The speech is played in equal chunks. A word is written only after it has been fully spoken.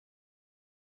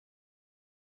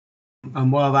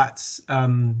And while that's,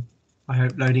 I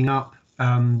hope, loading up,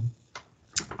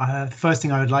 first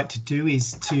thing I would like to do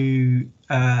is to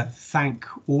thank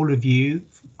all of you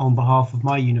on behalf of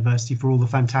my university for all the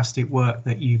fantastic work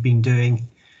that you've been doing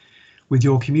with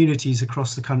your communities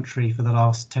across the country for the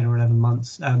last 10 or 11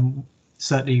 months.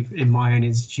 Certainly in my own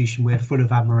institution, we're full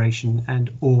of admiration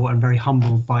and awe and very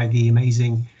humbled by the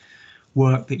amazing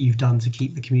work that you've done to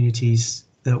keep the communities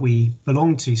that we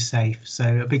belong to safe.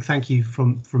 So a big thank you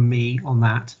from me on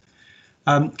that.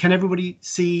 Can everybody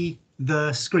see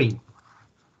the screen?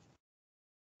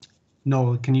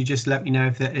 Noel, can you just let me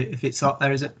know if it's up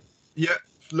there, is it? Yeah,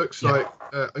 looks like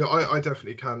I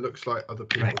definitely can. Looks like other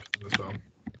people can as well.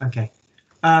 Okay.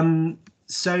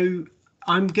 So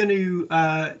I'm going to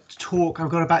talk. I've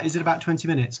got about, is it about 20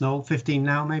 minutes, Noel? 15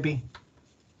 now, maybe?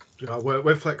 Yeah,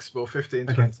 we're flexible, 15,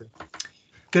 okay. 20.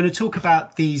 Going to talk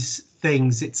about these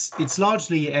things. It's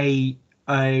largely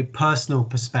a personal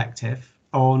perspective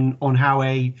on how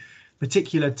a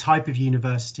particular type of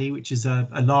university, which is a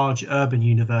large urban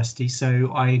university.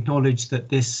 So I acknowledge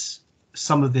that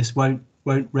some of this won't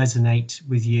resonate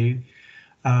with you,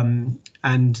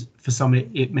 and for some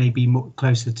it may be more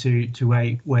closer to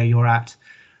where you're at,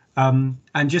 and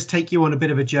just take you on a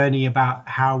bit of a journey about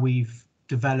how we've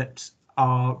developed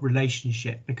our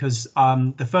relationship, because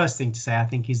the first thing to say, I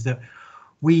think, is that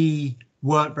we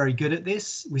weren't very good at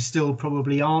this. We still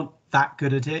probably aren't that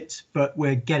good at it, but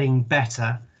we're getting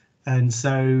better. And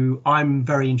so I'm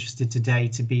very interested today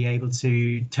to be able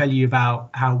to tell you about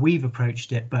how we've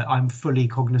approached it, but I'm fully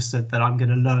cognizant that I'm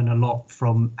going to learn a lot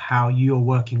from how you're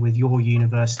working with your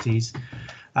universities,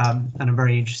 and I'm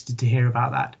very interested to hear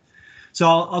about that. So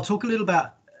I'll talk a little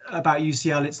about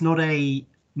UCL. It's not a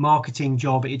marketing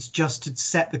job, it's just to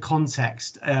set the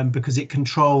context, because it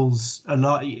controls a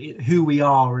lot who we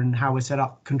are and how we're set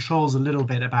up, controls a little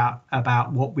bit about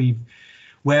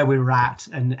where we're at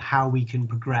and how we can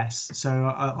progress. So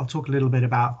I'll talk a little bit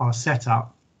about our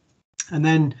setup, and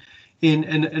then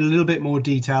in a little bit more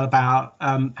detail about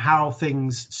how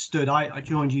things stood. I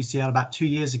joined UCL about 2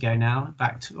 years ago now,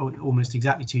 almost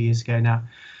exactly 2 years ago now.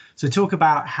 So talk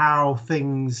about how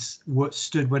things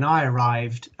stood when I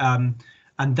arrived,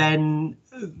 and then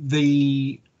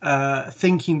the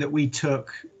thinking that we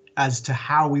took as to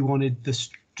how we wanted the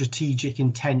strategic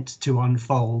intent to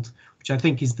unfold, which I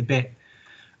think is the bit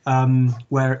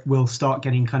where it will start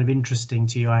getting kind of interesting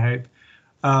to you, I hope.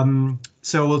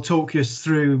 So we'll talk us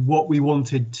through what we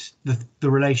wanted the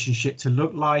relationship to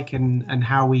look like, and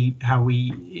how we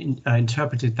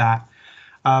interpreted that.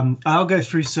 I'll go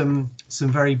through some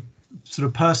very sort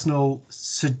of personal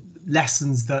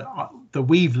lessons that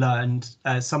we've learned.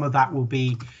 Some of that will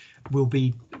be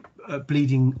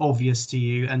bleeding obvious to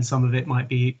you, and some of it might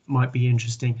be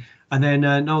interesting. And then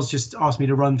Noel's just asked me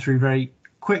to run through very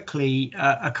quickly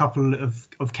a couple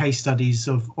of case studies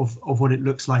of what it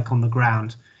looks like on the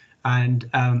ground. And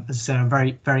as I said, I'm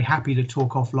very, very happy to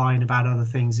talk offline about other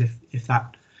things if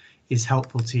that is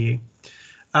helpful to you.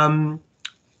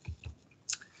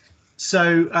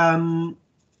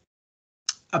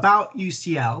 About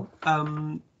UCL,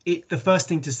 the first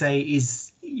thing to say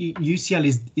is UCL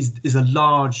is a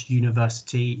large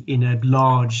university in a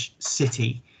large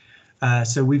city.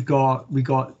 So we've got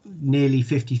nearly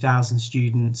 50,000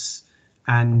 students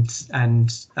and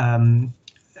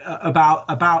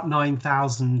about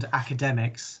 9,000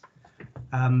 academics.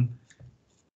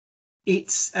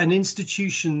 It's an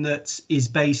institution that is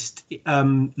based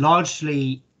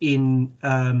largely in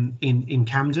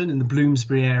Camden, in the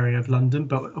Bloomsbury area of London,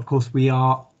 but of course we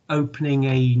are opening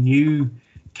a new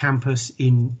campus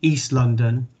in East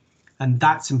London, and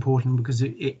that's important because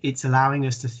it's allowing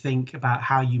us to think about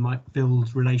how you might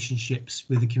build relationships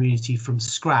with the community from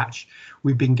scratch.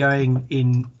 We've been going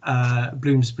in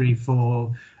Bloomsbury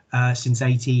for since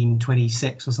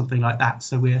 1826 or something like that,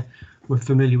 so we're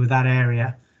familiar with that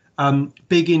area.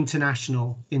 Big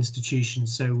international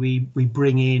institutions, so we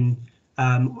bring in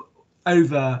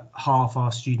over half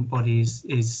our student bodies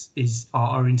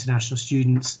are international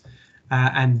students,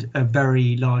 and a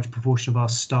very large proportion of our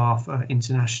staff are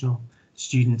international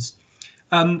students.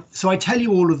 So I tell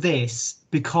you all of this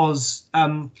because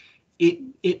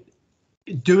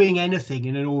doing anything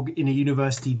in a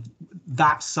university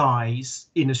that size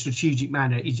in a strategic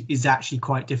manner is actually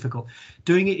quite difficult.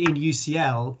 Doing it in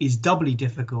UCL is doubly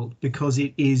difficult because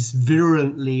it is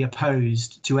virulently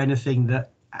opposed to anything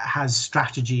that has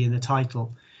strategy in the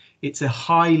title. It's a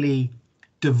highly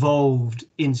devolved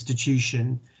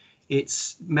institution.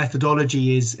 Its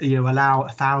methodology is, allow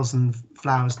 1,000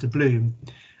 flowers to bloom,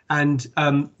 and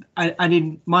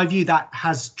in my view that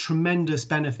has tremendous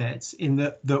benefits in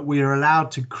that we are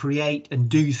allowed to create and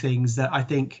do things that I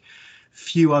think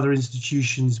few other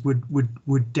institutions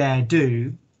would dare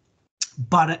do.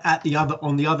 But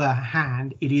on the other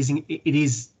hand, it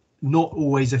is not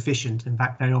always efficient. In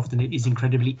fact, very often it is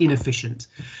incredibly inefficient.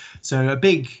 So a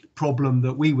big problem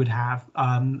that we would have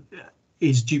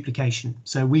is duplication.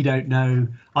 So I don't know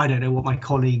what my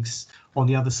colleagues on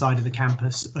the other side of the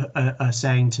campus are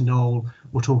saying to Noel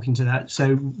or talking to that.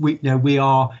 So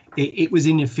it was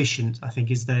inefficient, I think,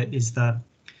 is the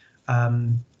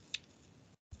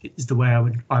way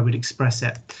I would express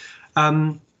it.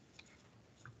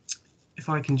 If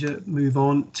I can just move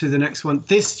on to the next one.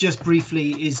 This just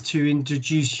briefly is to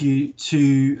introduce you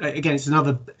to, again, it's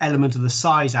another element of the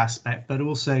size aspect, but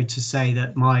also to say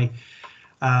that my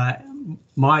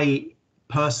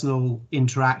personal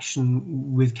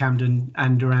interaction with Camden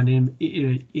and around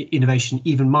innovation,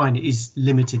 even mine, is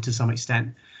limited to some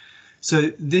extent.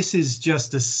 So this is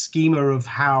just a schema of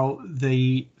how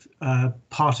the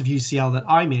part of UCL that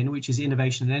I'm in, which is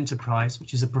Innovation and Enterprise,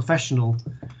 which is a professional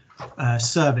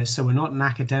service. So we're not an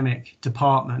academic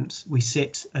department. We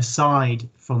sit aside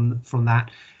from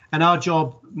that. And our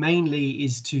job mainly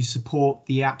is to support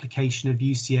the application of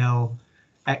UCL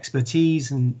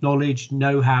expertise and knowledge,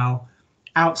 know-how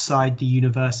outside the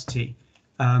university.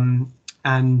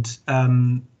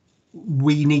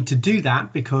 We need to do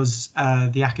that because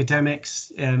the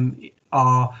academics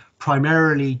are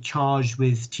primarily charged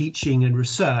with teaching and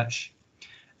research.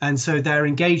 And so their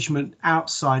engagement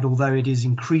outside, although it is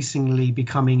increasingly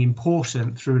becoming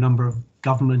important through a number of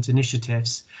government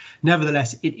initiatives,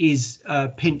 nevertheless, it is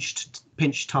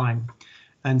pinch time.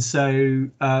 And so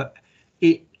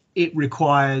it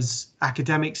requires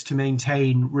academics to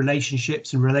maintain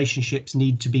relationships, and relationships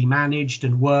need to be managed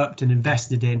and worked and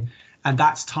invested in. And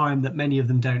that's time that many of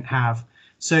them don't have.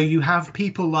 So you have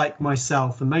people like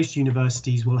myself, and most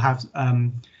universities will have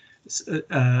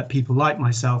people like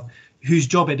myself, whose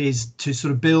job it is to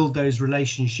sort of build those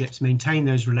relationships, maintain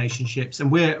those relationships.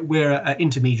 And we're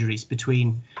intermediaries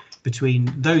between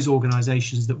those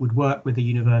organizations that would work with the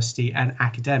university and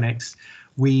academics.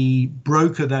 We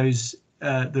broker those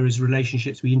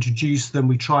relationships, we introduce them,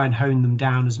 we try and hone them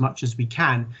down as much as we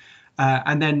can.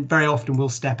 And then very often we'll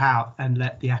step out and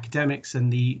let the academics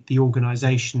and the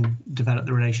organization develop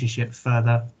the relationship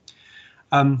further.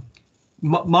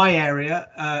 My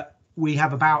area, we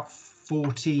have about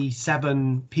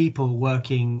 47 people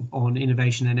working on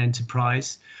innovation and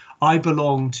enterprise. I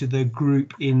belong to the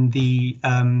group in the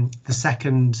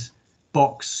second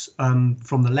box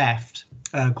from the left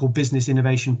called Business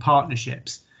Innovation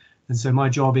Partnerships. And so my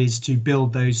job is to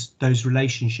build those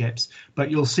relationships.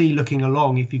 But you'll see, looking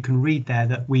along, if you can read there,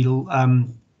 that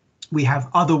we have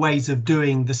other ways of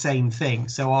doing the same thing.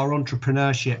 So our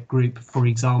entrepreneurship group, for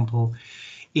example,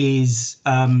 is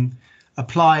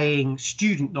applying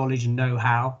student knowledge and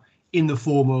know-how in the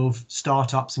form of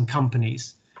startups and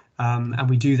companies. And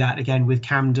we do that again with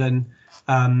Camden.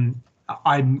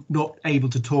 I'm not able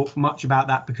to talk much about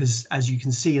that because, as you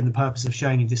can see, and the purpose of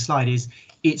showing you this slide is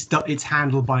it's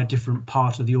handled by a different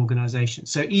part of the organization.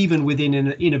 So even within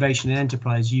an innovation and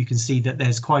enterprise, you can see that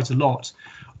there's quite a lot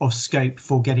of scope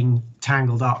for getting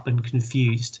tangled up and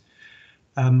confused.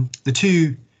 The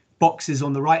two boxes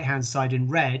on the right hand side in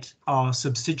red are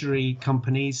subsidiary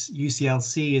companies.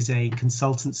 UCLC is a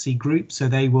consultancy group, so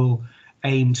they will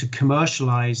aim to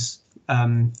commercialize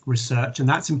research, and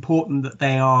that's important that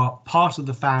they are part of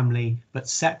the family but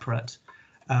separate.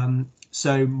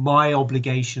 So my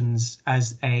obligations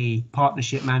as a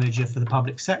partnership manager for the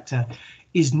public sector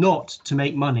is not to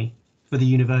make money for the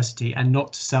university and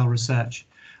not to sell research,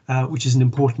 which is an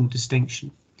important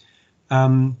distinction.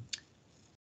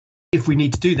 If we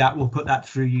need to do that, we'll put that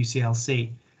through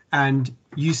UCLC. And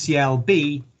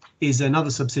UCLB is another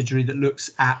subsidiary that looks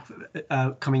at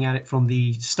coming at it from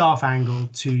the staff angle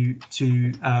to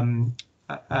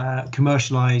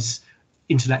commercialize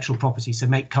intellectual property, so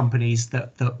make companies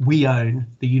that we own,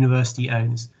 the university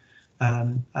owns,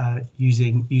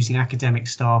 using academic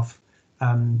staff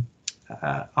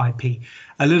IP.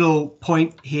 A little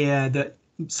point here that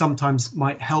sometimes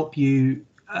might help you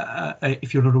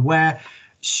if you're not aware.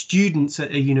 Students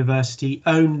at a university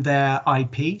own their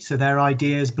IP, so their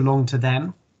ideas belong to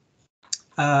them.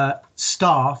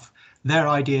 Staff, their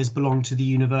ideas belong to the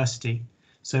university.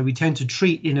 So we tend to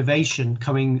treat innovation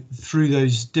coming through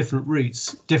those different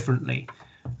routes differently.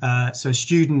 So a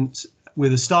student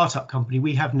with a startup company,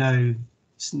 we have no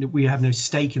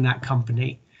stake in that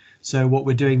company. So what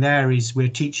we're doing there is we're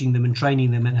teaching them and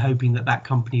training them and hoping that that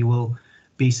company will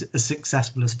be as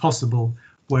successful as possible.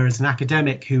 Whereas an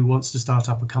academic who wants to start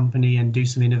up a company and do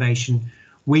some innovation,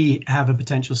 we have a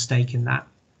potential stake in that.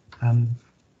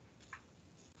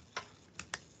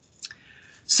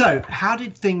 So how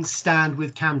did things stand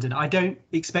with Camden? I don't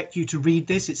expect you to read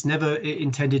this. It's never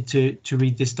intended to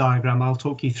read this diagram. I'll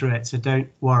talk you through it, so don't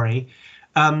worry.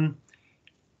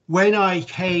 When I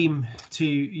came to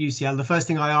UCL, the first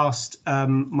thing I asked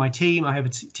my team, I have a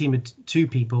team of 2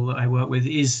 people that I work with,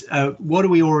 is what are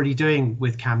we already doing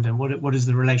with Camden? What is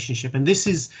the relationship? And this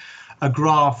is a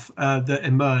graph that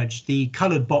emerged. The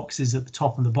coloured boxes at the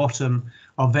top and the bottom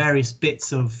are various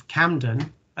bits of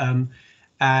Camden.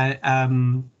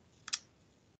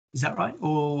 Is that right?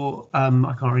 Or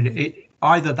I can't read it.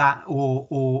 Either that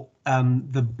or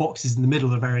the boxes in the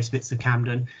middle are various bits of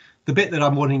Camden. The bit that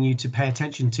I'm wanting you to pay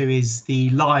attention to is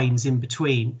the lines in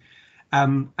between.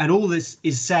 And all this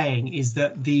is saying is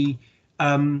that the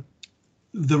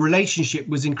relationship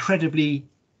was incredibly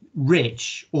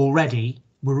rich already.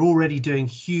 We're already doing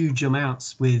huge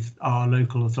amounts with our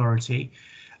local authority,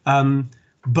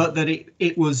 but that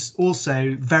it was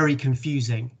also very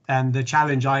confusing. And the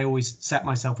challenge I always set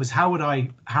myself was how would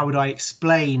I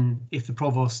explain if the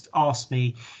provost asked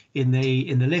me in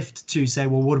the lift to say,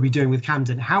 well, what are we doing with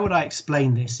Camden? How would I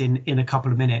explain this in a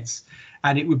couple of minutes?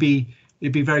 And it'd be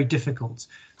very difficult.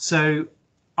 So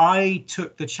I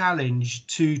took the challenge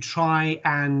to try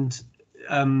and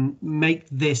make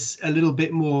this a little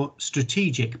bit more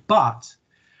strategic, but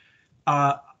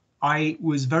I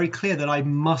was very clear that I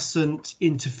mustn't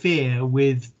interfere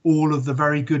with all of the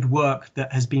very good work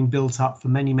that has been built up for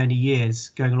many, many years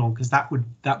going along, because that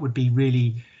would be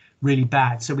really, really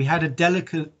bad. So we had a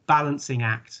delicate balancing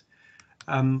act.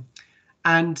 And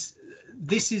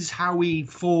this is how we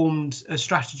formed a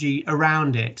strategy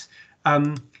around it.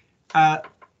 I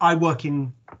work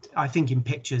I think in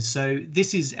pictures. So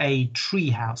this is a tree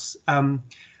house. And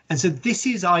so this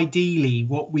is ideally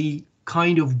what we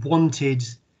kind of wanted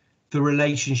the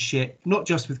relationship, not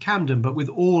just with Camden, but with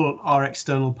all our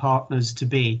external partners to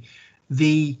be.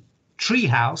 The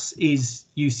treehouse is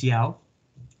UCL,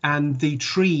 and the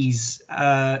trees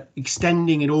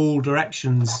extending in all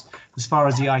directions, as far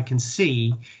as the eye can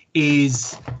see,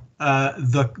 is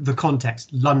the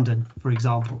context, London, for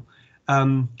example.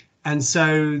 And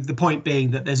so the point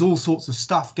being that there's all sorts of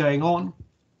stuff going on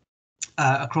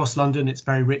across London. It's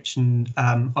very rich, and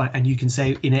you can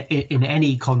say in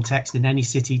any context, in any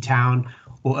city, town,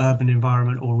 or urban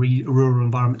environment, or rural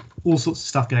environment, all sorts of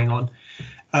stuff going on.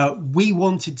 We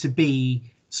wanted to be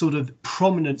sort of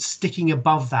prominent, sticking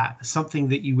above that, something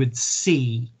that you would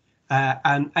see,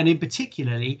 and in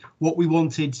particularly what we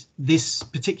wanted this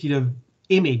particular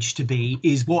image to be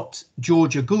is what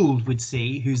Georgia Gould would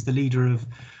see, who's the leader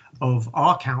of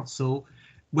our council,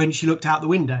 when she looked out the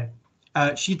window.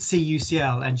 She'd see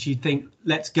UCL and she'd think,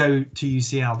 let's go to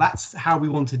UCL. That's how we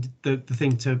wanted the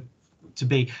thing to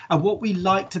be. And what we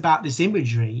liked about this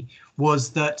imagery was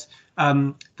that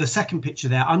the second picture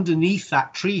there, underneath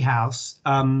that treehouse,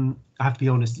 I have to be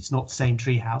honest, it's not the same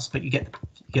treehouse, but you get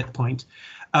the point.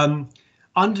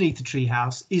 Underneath the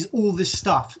treehouse is all this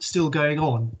stuff still going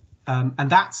on. And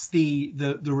that's the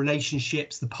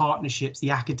relationships, the partnerships,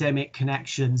 the academic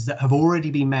connections that have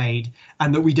already been made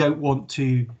and that we don't want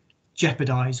to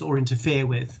jeopardize or interfere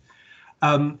with.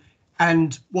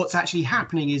 And what's actually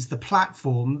happening is the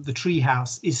platform, the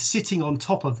treehouse, is sitting on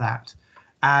top of that.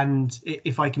 And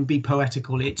if I can be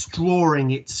poetical, it's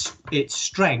drawing its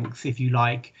strength, if you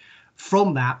like,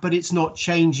 from that, but it's not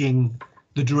changing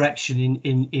the direction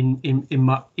in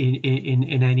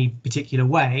any particular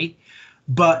way.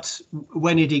 But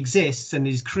when it exists and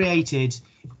is created,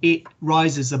 it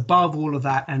rises above all of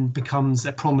that and becomes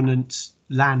a prominent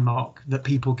landmark that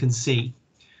people can see.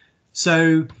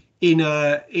 So in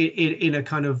a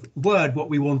kind of word, what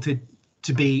we wanted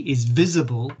to be is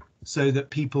visible, so that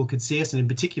people could see us, and in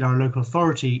particular our local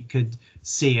authority could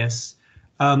see us.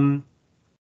 I'll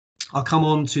come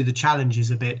on to the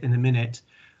challenges a bit in a minute,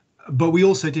 but we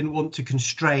also didn't want to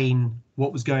constrain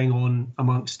what was going on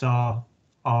amongst our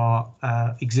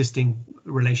existing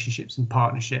relationships and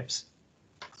partnerships.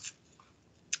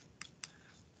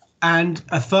 And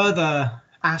a further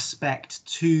aspect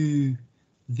to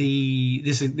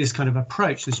this kind of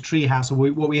approach, this treehouse, or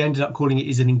what we ended up calling it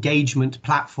is an engagement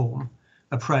platform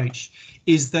approach,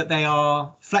 is that they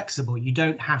are flexible. You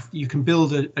can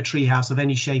build a treehouse of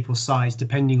any shape or size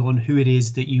depending on who it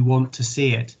is that you want to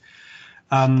see it.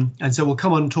 And so we'll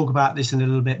come on and talk about this in a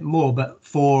little bit more, but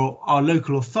for our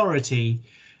local authority,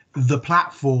 the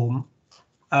platform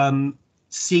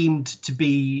seemed to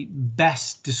be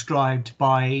best described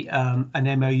by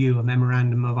an MOU, a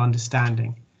Memorandum of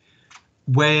Understanding,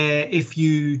 where if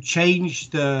you change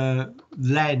the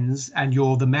lens and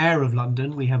you're the Mayor of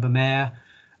London, we have a mayor,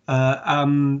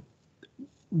 the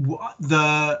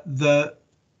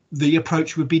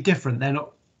approach would be different. They're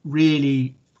not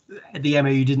really the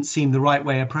MOU didn't seem the right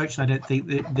way approach, and I don't think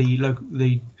that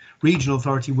the regional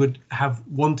authority would have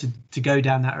wanted to go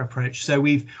down that approach. So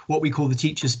what we call the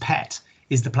teacher's pet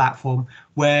is the platform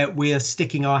where we are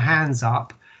sticking our hands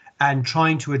up and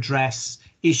trying to address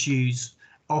issues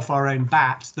off our own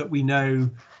bat that we know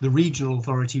the regional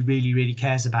authority really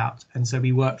cares about, and so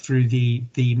we work through the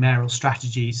mayoral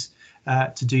strategies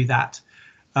to do that.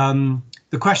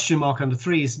 The question mark under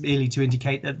 3 is merely to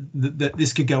indicate that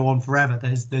this could go on forever.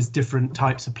 There's different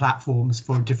types of platforms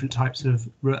for different types of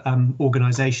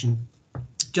organisation.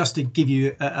 Just to give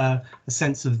you a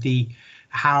sense of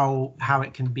how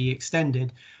it can be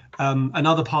extended.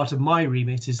 Another part of my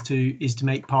remit is to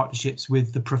make partnerships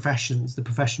with the professions, the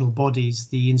professional bodies,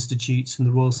 the institutes and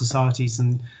the Royal Societies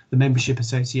and the membership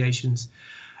associations.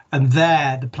 And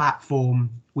there, the platform,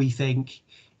 we think,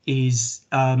 is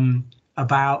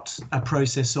about a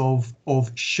process of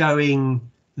showing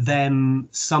them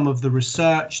some of the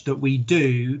research that we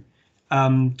do,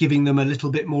 giving them a little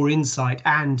bit more insight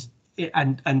and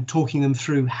talking them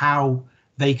through how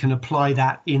they can apply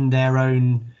that in their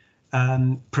own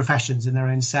professions, in their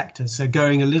own sector. So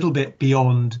going a little bit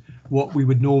beyond what we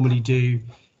would normally do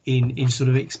in sort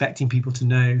of expecting people to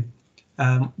know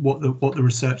what the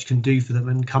research can do for them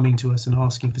and coming to us and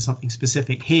asking for something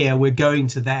specific. Here we're going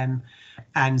to them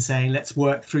and saying, let's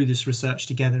work through this research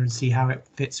together and see how it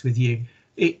fits with you.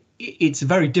 It's a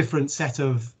very different set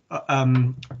of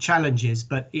challenges,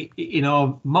 but in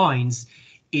our minds,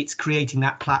 it's creating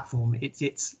that platform.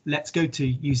 It's let's go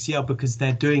to UCL because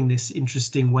they're doing this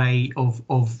interesting way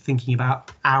of thinking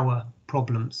about our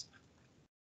problems.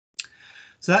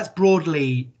 So that's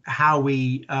broadly how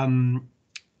we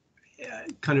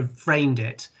kind of framed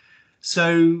it.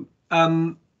 So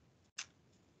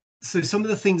so some of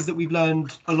the things that we've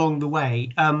learned along the way.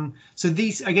 So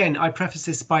these, again, I preface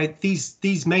this by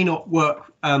these may not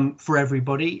work for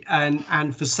everybody,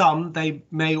 and for some they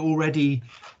may already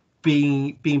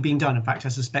being done. In fact, I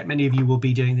suspect many of you will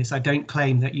be doing this. I don't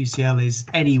claim that UCL is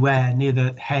anywhere near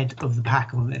the head of the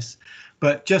pack on this,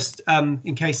 but just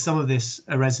in case some of this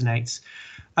resonates,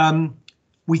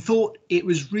 we thought it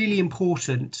was really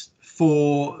important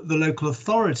for the local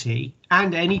authority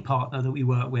and any partner that we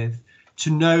work with to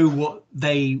know what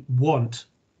they want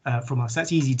from us.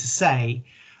 That's easy to say,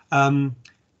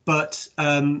 but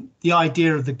the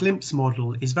idea of the glimpse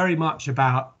model is very much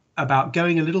about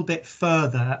going a little bit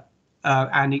further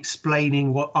and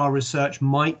explaining what our research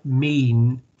might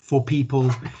mean for people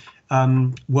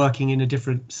working in a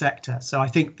different sector. So I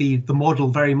think the model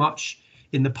very much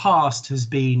in the past has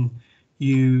been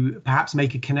you perhaps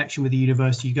make a connection with the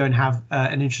university, you go and have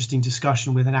an interesting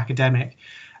discussion with an academic,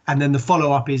 and then the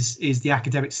follow-up is the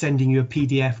academic sending you a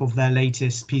PDF of their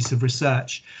latest piece of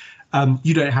research.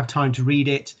 You don't have time to read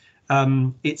it.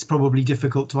 It's probably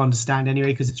difficult to understand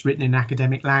anyway because it's written in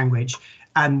academic language,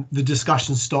 and the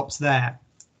discussion stops there.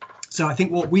 So I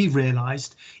think what we've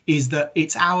realized is that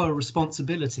it's our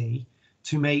responsibility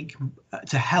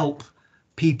to help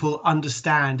people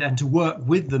understand and to work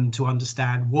with them to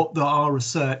understand what our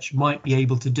research might be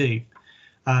able to do.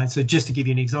 So just to give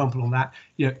you an example on that,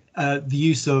 the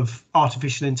use of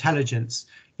artificial intelligence,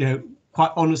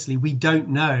 quite honestly, we don't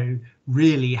know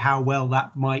really how well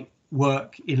that might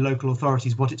work in local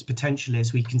authorities, what its potential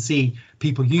is. We can see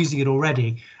people using it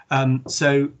already.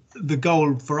 So the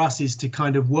goal for us is to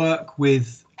kind of work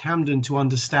with Camden to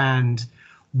understand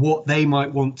what they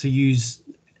might want to use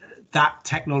that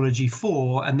technology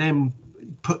for, and then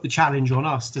put the challenge on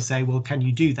us to say, well, can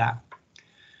you do that?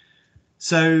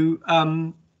 So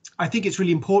I think it's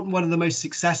really important. One of the most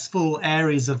successful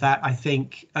areas of that, I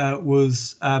think,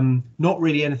 was not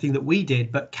really anything that we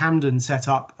did, but Camden set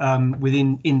up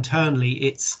internally.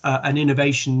 It's an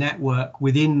innovation network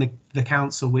within the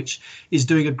council, which is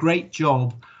doing a great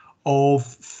job of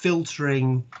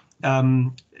filtering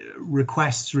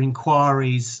requests or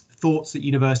inquiries, thoughts that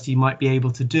university might be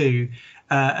able to do,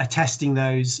 testing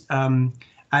those, and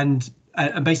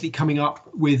basically coming up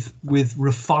with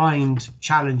refined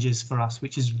challenges for us,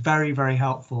 which is very, very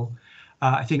helpful.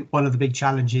 I think one of the big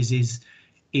challenges is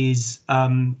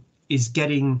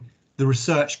getting the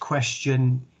research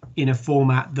question in a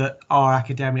format that our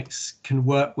academics can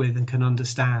work with and can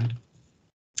understand.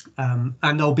 And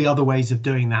there'll be other ways of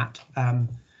doing that.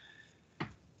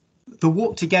 The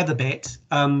Walk Together bit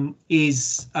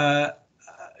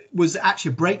was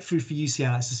actually a breakthrough for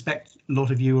UCL. I suspect a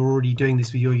lot of you are already doing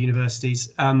this with your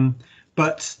universities,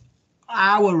 but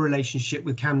our relationship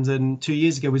with Camden 2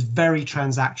 years ago was very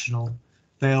transactional.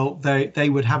 They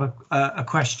would have a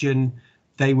question,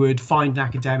 they would find an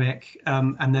academic,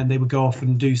 and then they would go off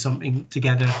and do something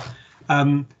together.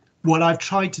 what I've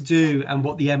tried to do, and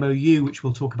what the MOU, which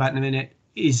we'll talk about in a minute,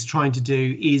 is trying to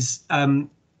do, is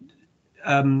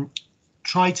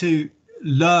try to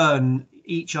learn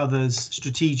each other's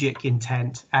strategic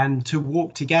intent and to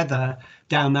walk together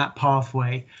down that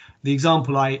pathway. The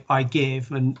example I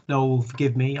give, and Noel,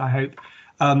 forgive me, I hope,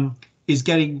 is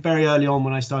getting very early on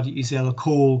when I started at UCL a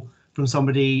call from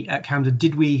somebody at Camden.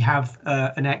 Did we have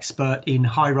an expert in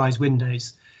high-rise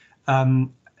windows? And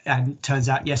it turns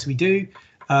out, yes, we do.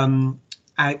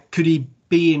 Could he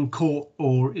be in court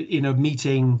or in a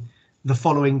meeting the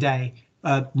following day?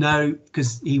 No,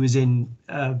 because he was in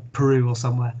Peru or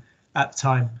somewhere at the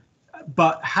time.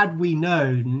 But had we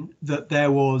known that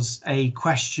there was a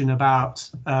question about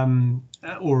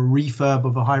or a refurb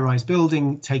of a high-rise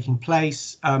building taking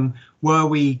place, were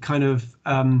we kind of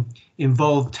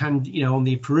involved and, you know, on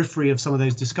the periphery of some of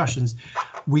those discussions,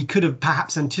 we could have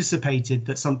perhaps anticipated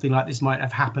that something like this might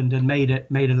have happened and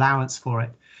made allowance for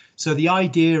it. So the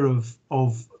idea of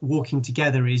walking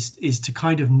together is to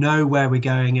kind of know where we're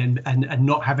going and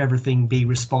not have everything be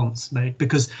response mode,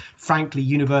 because frankly,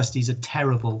 universities are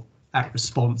terrible at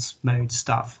response mode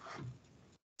stuff.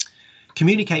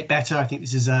 Communicate better. I think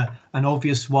this is an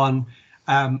obvious one,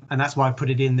 and that's why I put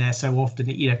it in there so often.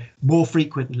 You know, more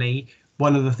frequently.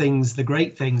 One of the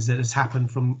great things that has happened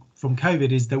from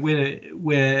COVID is that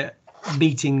we're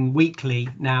meeting weekly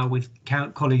now with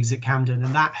colleagues at Camden,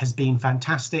 and that has been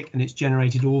fantastic, and it's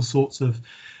generated all sorts of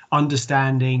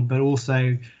understanding, but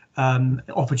also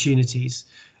opportunities,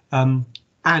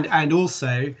 and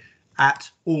also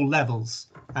at all levels.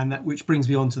 And that, which brings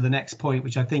me on to the next point,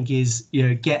 which I think is, you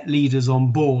know, get leaders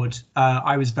on board.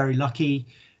 I was very lucky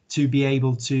to be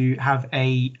able to have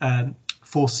a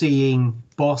foreseeing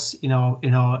boss in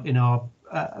our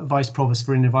vice provost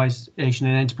for innovation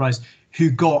and enterprise, who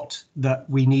got that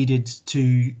we needed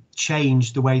to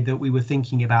change the way that we were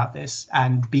thinking about this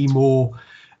and be more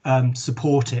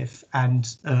supportive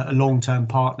and a long-term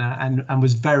partner, and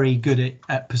was very good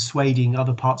at persuading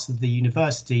other parts of the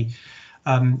university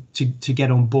to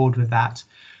get on board with that.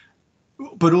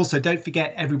 But also don't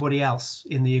forget everybody else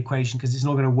in the equation, because it's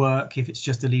not going to work if it's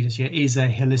just a leadership. It is a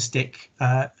holistic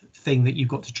thing that you've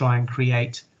got to try and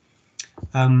create.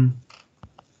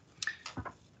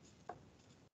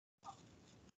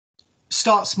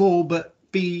 Start small, but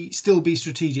still be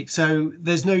strategic. So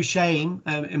there's no shame,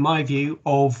 in my view,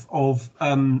 of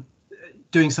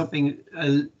doing something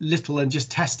a little and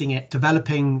just testing it,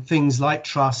 developing things like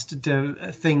trust,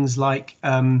 things like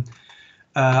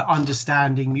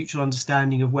understanding, mutual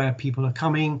understanding of where people are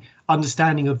coming,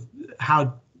 understanding of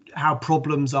how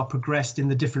problems are progressed in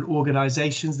the different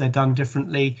organizations. They're done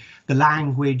differently. The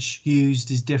language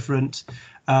used is different.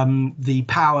 The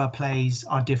power plays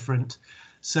are different.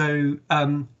 So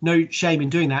no shame in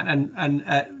doing that. And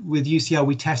with UCL,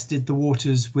 we tested the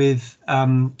waters with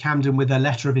Camden with a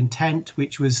letter of intent,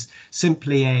 which was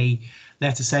simply a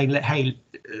letter saying, hey,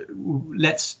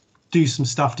 let's do some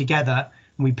stuff together.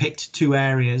 And we picked 2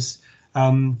 areas,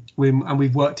 and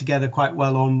we've worked together quite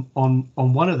well on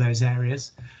one of those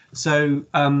areas. So,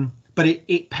 but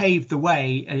it paved the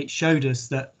way, and it showed us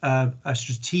that a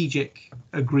strategic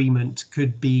agreement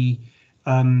could be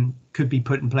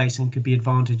put in place and could be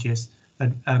advantageous.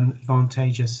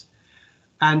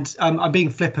 And I'm being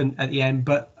flippant at the end,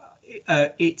 but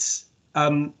it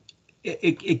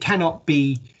cannot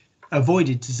be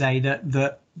avoided to say that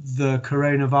the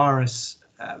coronavirus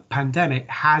pandemic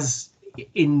has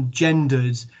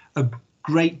engendered a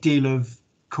great deal of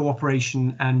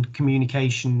cooperation and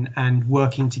communication and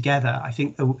working together. I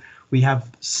think that we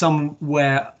have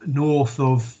somewhere north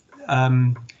of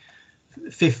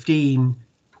 15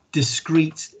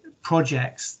 discrete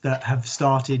projects that have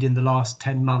started in the last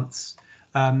 10 months,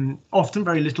 often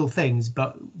very little things,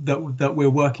 but that we're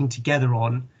working together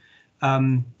on,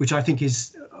 which I think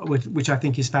is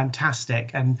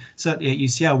fantastic. And certainly at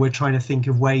UCL, we're trying to think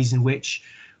of ways in which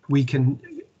we can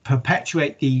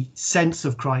perpetuate the sense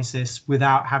of crisis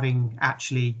without having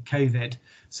actually COVID.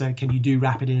 So can you do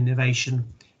rapid innovation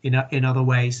in other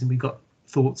ways? And we've got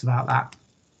thoughts about that.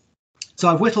 So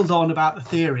I've whittled on about the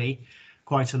theory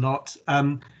quite a lot.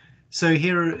 So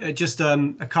here are just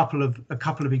a couple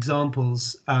of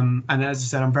examples. And as I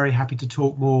said, I'm very happy to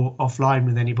talk more offline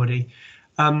with anybody.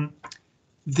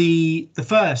 The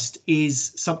first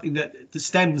is something that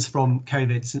stems from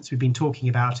COVID, since we've been talking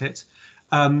about it.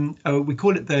 We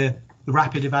call it the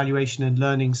Rapid Evaluation and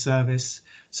Learning Service.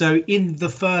 So in the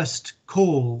first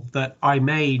call that I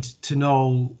made to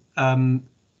Noel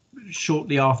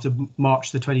shortly after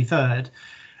March the 23rd,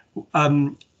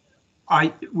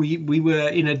 we were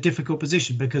in a difficult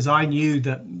position, because I knew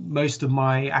that most of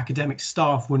my academic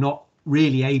staff were not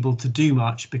really able to do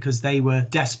much because they were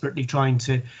desperately trying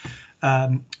to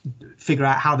figure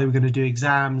out how they were going to do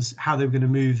exams, how they were going to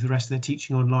move the rest of their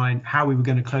teaching online, how we were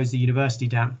going to close the university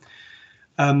down.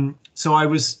 So I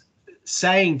was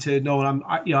saying to Noel,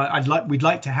 we'd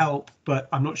like to help, but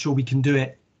I'm not sure we can do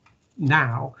it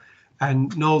now.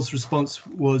 And Noel's response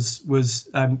was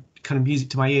kind of music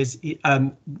to my ears,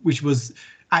 which was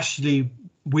actually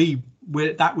we're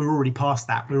already past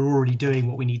that. We're already doing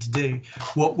what we need to do.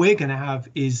 What we're going to have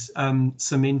is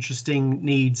some interesting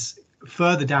needs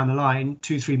further down the line,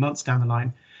 2-3 months down the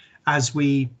line, as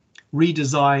we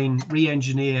redesign,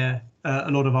 re-engineer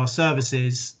a lot of our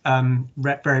services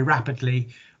very rapidly.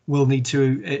 We'll need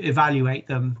to evaluate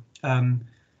them,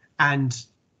 and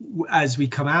as we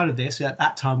come out of this, at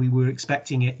that time we were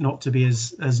expecting it not to be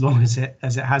as long as it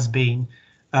has been.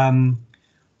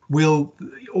 We'll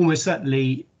almost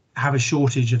certainly have a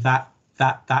shortage of that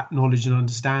knowledge and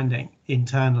understanding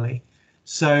internally.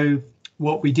 So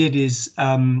what we did is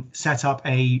set up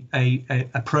a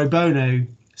pro bono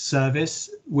service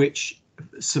which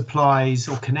supplies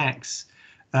or connects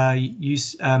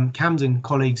Camden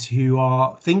colleagues who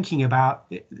are thinking about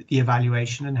the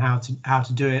evaluation and how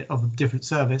to do it of a different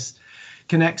service,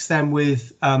 connects them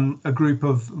with a group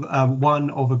of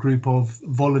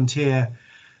volunteer,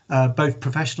 both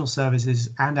professional services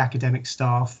and academic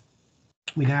staff.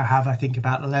 We now have, I think,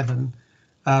 about 11,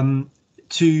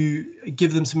 to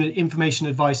give them some information,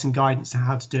 advice and guidance on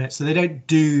how to do it. So they don't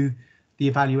do the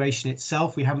evaluation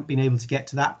itself. We haven't been able to get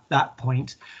to that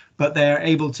point, but they're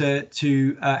able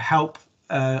to help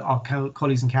our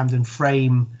colleagues in Camden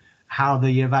frame how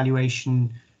the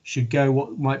evaluation should go,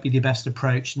 what might be the best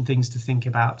approach and things to think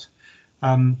about.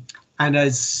 And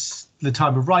as the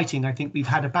time of writing, I think we've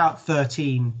had about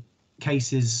 13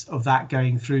 cases of that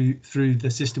going through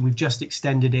the system. We've just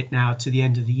extended it now to the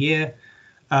end of the year.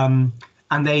 And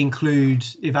they include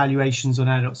evaluations on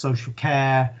adult social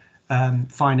care,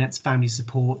 finance, family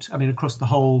support, I mean, across the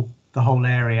whole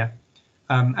area.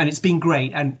 And it's been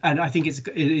great. And I think it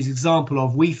is an example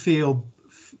of we feel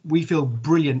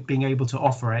brilliant being able to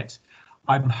offer it.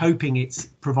 I'm hoping it's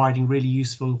providing really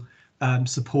useful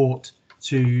support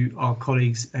to our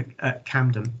colleagues at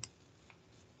Camden.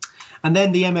 And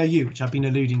then the MOU, which I've been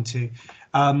alluding to.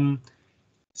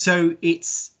 So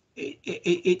it's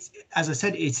as I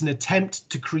said, it's an attempt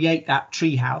to create that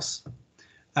treehouse.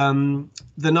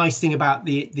 The nice thing about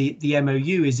the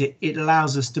MOU is it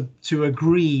allows us to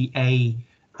agree a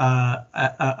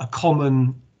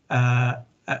common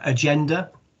agenda,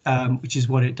 which is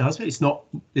what it does. But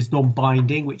it's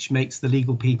non-binding, which makes the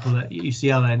legal people at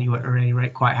UCL at any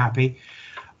rate quite happy.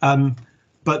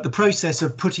 But the process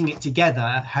of putting it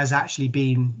together has actually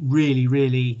been really,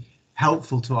 really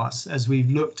helpful to us as we've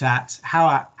looked at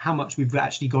how much we've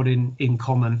actually got in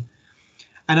common.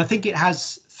 And I think it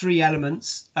has 3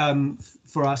 elements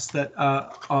for us that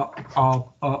are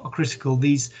critical.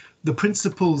 The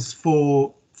principles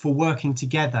for working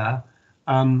together.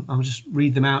 I'll just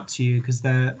read them out to you because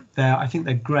I think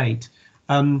they're great.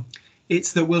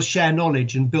 It's that we'll share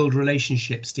knowledge and build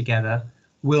relationships together.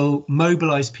 We'll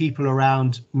mobilise people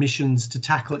around missions to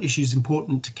tackle issues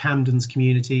important to Camden's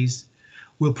communities.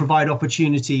 We'll provide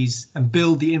opportunities and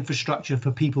build the infrastructure for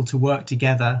people to work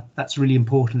together. That's really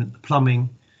important, the plumbing.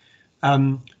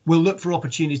 We'll look for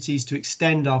opportunities to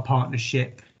extend our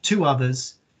partnership to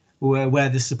others where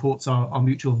this supports our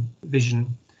mutual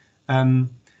vision. And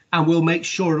we'll make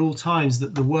sure at all times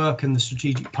that the work and the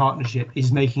strategic partnership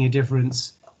is making a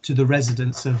difference to the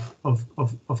residents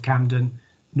of Camden,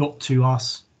 not to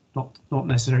us, not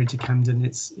necessarily to Camden,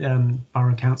 it's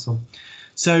Borough Council.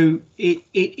 So it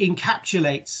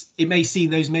encapsulates,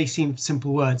 those may seem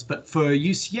simple words, but for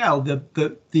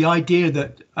UCL, the idea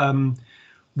that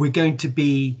we're going to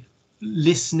be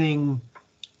listening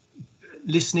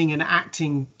and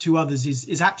acting to others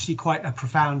is actually quite a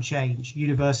profound change.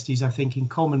 Universities, I think,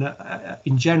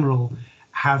 in general,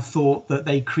 have thought that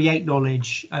they create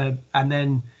knowledge and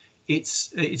then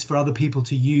it's for other people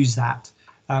to use that.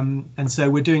 And so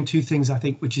we're doing 2 things, I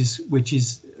think, which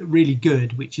is really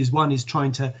good, which is one is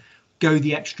trying to go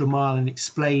the extra mile and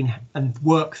explain and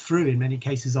work through, in many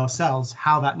cases ourselves,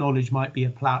 how that knowledge might be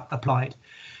applied.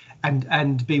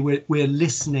 And B, we're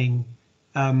listening,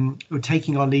 we're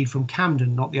taking our lead from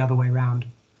Camden, not the other way around.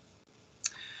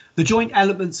 The joint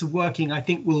elements of working, I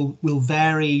think, will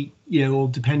vary, or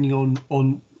depending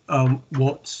on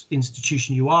what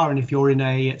institution you are, and if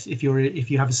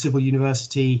you have a civil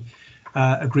university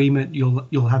agreement,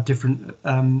 you'll have different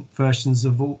versions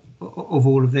of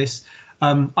all of this.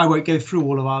 I won't go through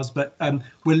all of ours, but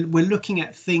we're looking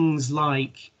at things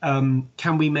like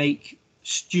can we make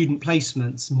student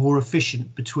placements more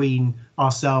efficient between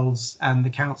ourselves and the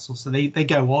council. So they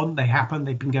go on, they happen,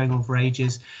 they've been going on for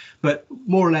ages, but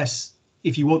more or less,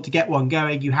 if you want to get one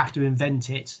going, you have to invent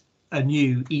it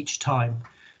anew each time.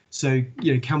 So,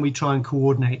 can we try and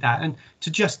coordinate that? And to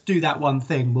just do that one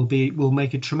thing will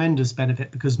make a tremendous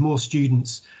benefit, because more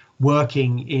students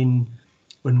working in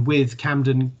and with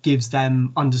Camden gives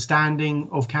them understanding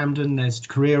of Camden. There's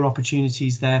career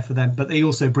opportunities there for them, but they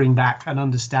also bring back an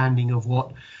understanding of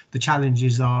what the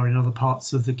challenges are in other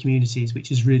parts of the communities,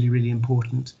 which is really, really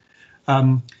important.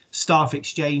 Staff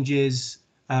exchanges.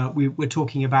 We're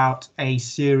talking about a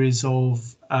series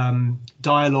of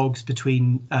dialogues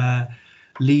between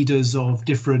leaders of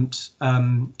different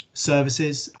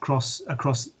services across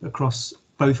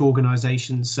both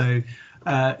organisations. So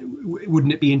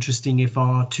wouldn't it be interesting if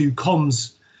our two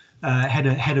comms head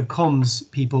of comms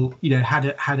people,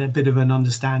 had a bit of an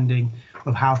understanding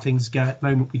of how things go? At the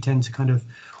moment, we tend to kind of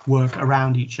work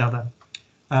around each other.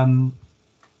 And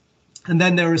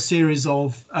then there are a series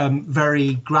of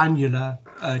very granular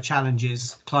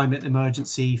challenges: climate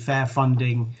emergency, fair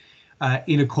funding,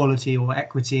 inequality or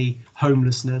equity,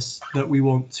 homelessness, that we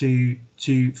want to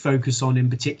focus on in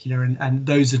particular, and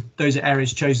those are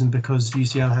areas chosen because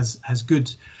UCL has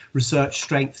good research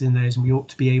strength in those, and we ought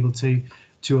to be able to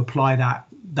apply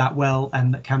that well,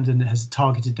 and that Camden has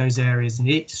targeted those areas in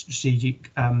its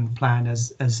strategic plan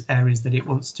as areas that it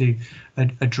wants to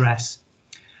address.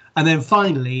 And then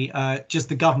finally, just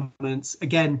the governments,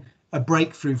 again, a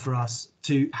breakthrough for us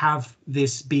to have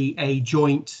this be a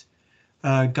joint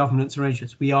governance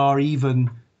arrangements. We are even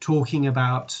talking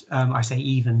about, I say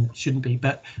even, shouldn't be,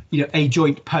 but a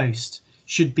joint post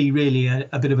should be really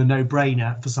a bit of a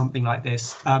no-brainer for something like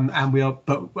this. And we're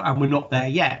not there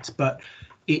yet, but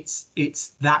it's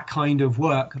that kind of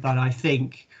work that I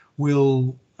think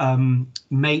will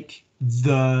make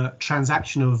the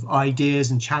transaction of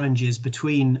ideas and challenges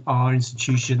between our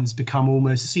institutions become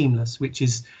almost seamless, which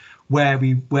is where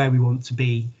we want to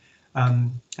be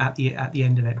at the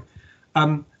end of it.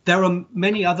 There are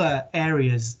many other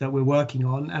areas that we're working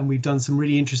on, and we've done some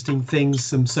really interesting things,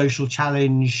 some social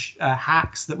challenge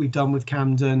hacks that we've done with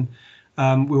Camden.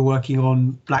 We're working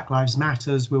on Black Lives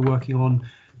Matters. We're working on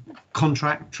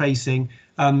contract tracing,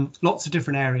 lots of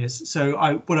different areas.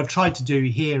 So what I've tried to do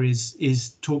here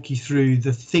is talk you through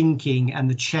the thinking and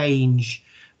the change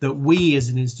that we as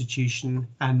an institution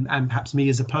and perhaps me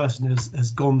as a person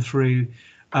has gone through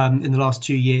in the last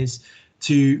 2 years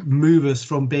to move us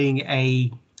from being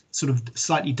a sort of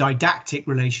slightly didactic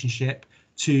relationship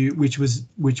to which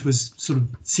was sort of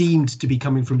seemed to be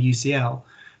coming from UCL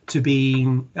to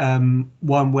being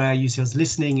one where UCL's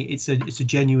listening. It's a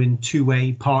genuine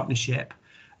two-way partnership,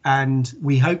 and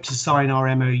we hope to sign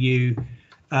our MOU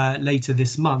later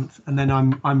this month, and then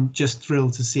I'm just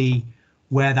thrilled to see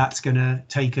where that's going to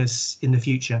take us in the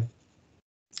future.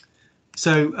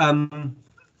 So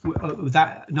with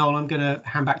that, Noel, I'm going to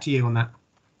hand back to you on that.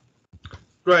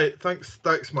 Great, thanks,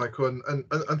 Michael,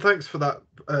 and thanks for that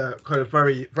kind of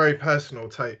very, very personal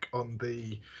take on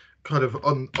the kind of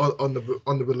on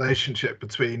the relationship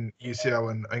between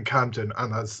UCL and Camden.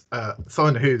 And as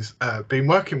someone who's been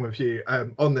working with you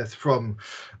on this from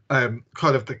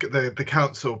kind of the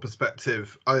council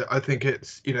perspective, I think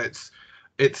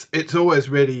it's always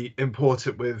really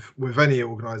important with any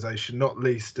organisation, not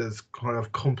least as kind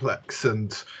of complex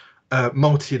and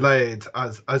multi-layered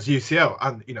as UCL,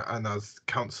 and and as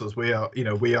councils we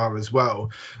are as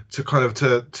well, to kind of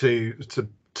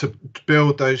to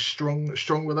build those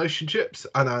strong relationships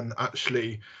and then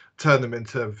actually turn them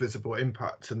into visible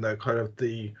impact. And the kind of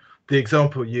the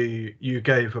example you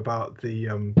gave about the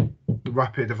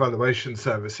rapid evaluation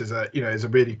service is a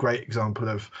really great example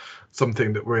of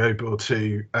something that we're able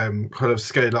to kind of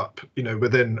scale up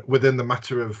within the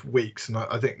matter of weeks. And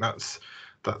I think that's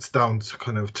down to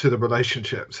kind of to the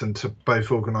relationships and to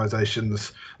both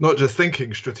organizations not just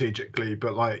thinking strategically,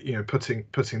 but like putting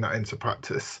that into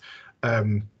practice.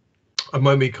 And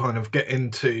when we kind of get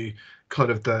into kind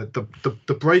of the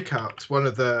breakouts, one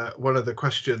of the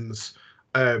questions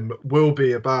will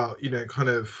be about kind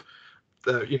of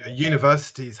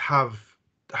universities have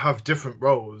different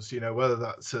roles, whether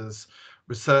that's as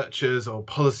researchers or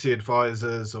policy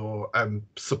advisors or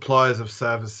suppliers of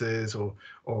services or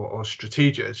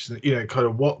strategists, kind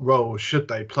of what role should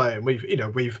they play? And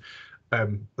we've I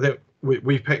think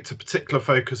we picked a particular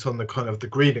focus on the kind of the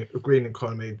green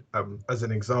economy as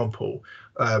an example,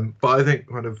 but I think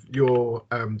kind of your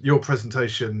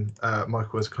presentation,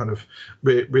 Michael, has kind of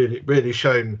really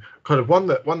shown kind of one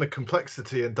the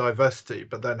complexity and diversity,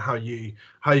 but then how you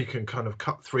can kind of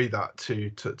cut through that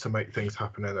to make things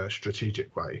happen in a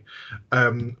strategic way.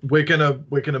 We're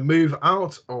gonna move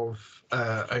out of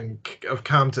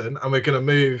Camden, and we're gonna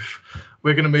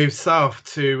move south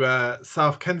to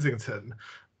South Kensington.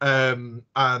 And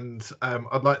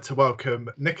I'd like to welcome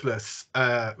Nicholas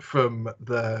from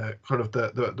the kind of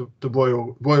the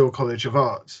Royal College of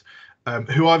Arts,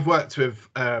 who I've worked with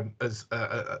as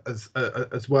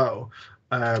well,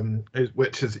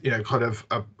 which is, you know, kind of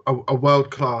a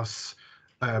world-class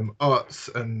arts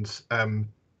and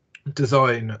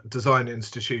design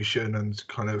institution, and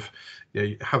kind of, you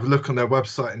know, have a look on their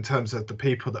website in terms of the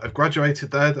people that have graduated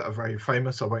there that are very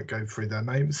famous. I won't go through their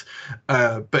names,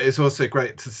 but it's also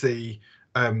great to see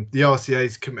the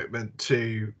RCA's commitment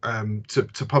to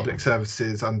public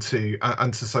services and to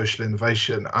social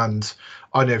innovation. And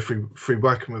I know through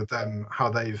working with them how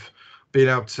they've been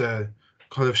able to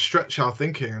kind of stretch our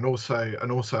thinking and also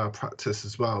our practice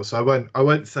as well. So I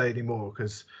won't say any more,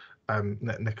 because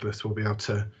Nicholas will be able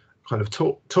to kind of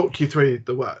talk you through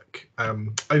the work.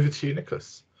 Over to you,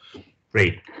 Nicholas.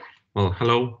 Great. Well,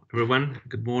 hello everyone.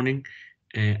 Good morning.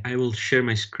 I will share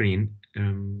my screen.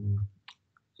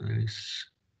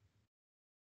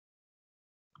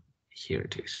 Here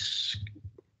it is.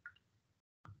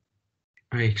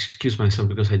 I excuse myself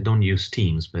because I don't use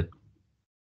Teams, but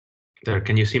there.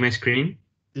 Can you see my screen?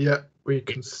 Yeah, we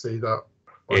can see that.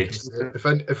 I can see it.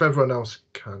 If everyone else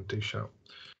can, do shout.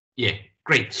 Yeah.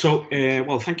 Great. So,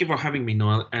 well, thank you for having me,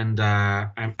 Noel, and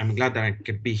I'm glad that I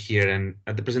could be here. And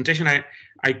at the presentation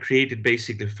I created,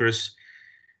 basically, first,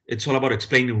 it's all about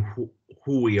explaining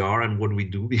who we are and what we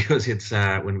do, because it's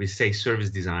when we say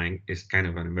service design, it's kind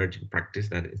of an emerging practice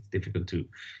that is difficult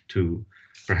to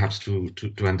perhaps to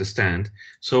understand.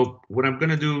 So what I'm going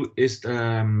to do is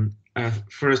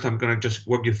first I'm going to just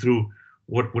walk you through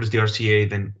what is the RCA,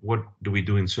 then what do we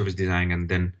do in service design, and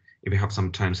then if we have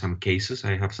some time, some cases.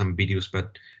 I have some videos,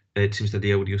 but it seems that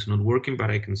the audio is not working, but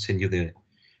I can send you the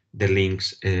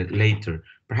links later.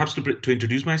 Perhaps to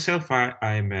introduce myself,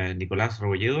 I'm Nicolás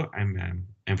Rebolledo.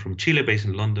 I'm from Chile, based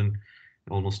in London,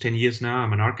 almost 10 years now.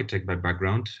 I'm an architect by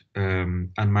background,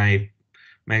 and my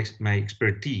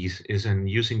expertise is in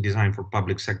using design for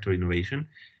public sector innovation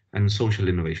and social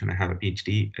innovation. I have a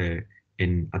PhD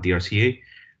at the RCA,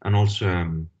 and also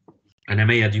an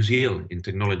MA at UCL in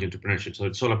technology entrepreneurship. So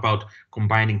it's all about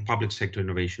combining public sector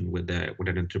innovation with an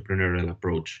entrepreneurial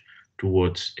approach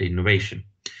towards innovation.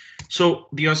 So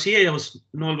the RCA, as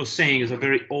Noel was saying, is a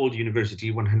very old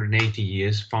university, 180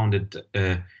 years, founded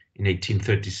in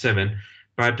 1837.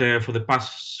 But for the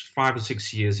past 5 or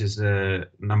 6 years is the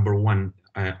 #1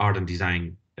 art and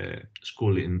design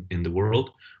school in the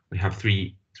world. We have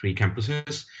three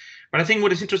campuses. But I think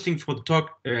what is interesting for the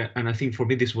talk, and I think for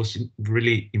me this was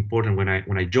really important when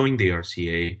I joined the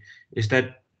RCA, is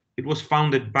that it was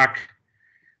founded back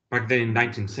then in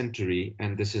 19th century,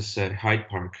 and this is Hyde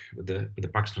Park, the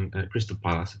Paxton Crystal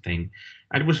Palace thing,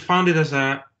 and it was founded as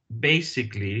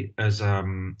basically as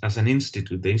an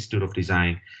institute, the Institute of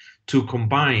Design, to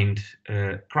combine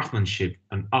craftsmanship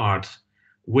and art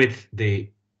with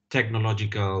the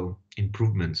technological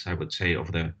improvements, I would say,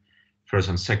 of the first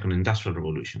and second industrial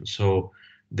revolution. So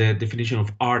the definition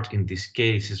of art in this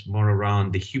case is more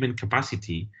around the human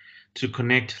capacity to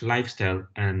connect lifestyle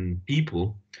and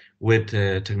people with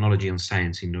technology and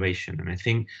science innovation. And I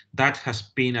think that has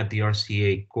been at the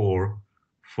RCA core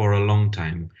for a long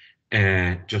time,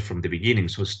 just from the beginning.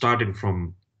 So starting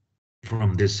from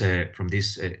this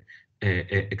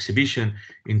exhibition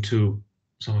into,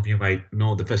 some of you might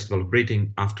know, the Festival of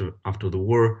Britain after the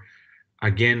war,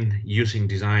 again using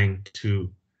design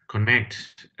to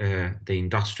connect the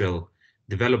industrial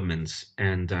developments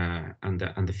and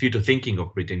the future thinking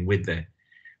of Britain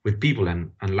with people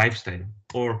and lifestyle.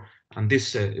 And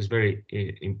this is very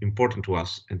important to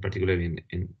us, and particularly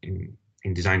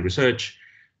in design research.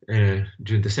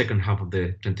 During the second half of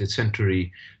the 20th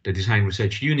century, the design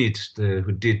research units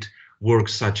who did work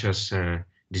such as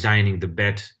designing the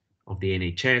bed of the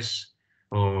NHS,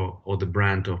 or the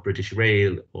brand of British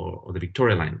Rail, or the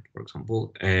Victoria Line, for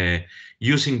example,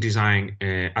 using design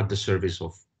at the service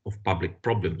of public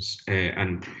problems,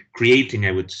 and creating,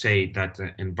 I would say, that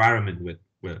environment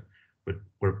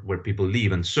where people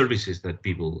live and services that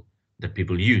people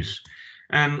use.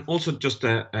 And also just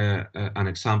an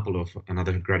example of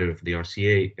another graduate of the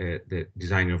RCA, the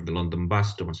designer of the London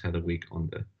bus, Thomas Heatherwick, on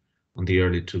the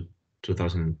early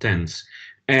 2010s.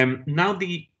 Now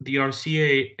the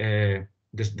RCA,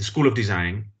 the School of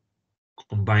Design,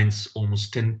 combines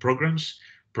almost 10 programs: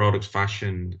 products,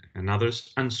 fashion, and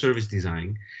others, and service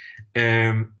design.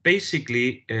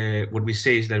 Basically, what we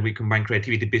say is that we combine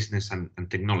creativity, business, and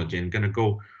technology. I'm going to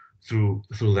go through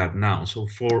that now. So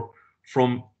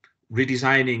from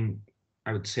redesigning,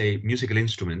 I would say, musical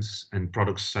instruments and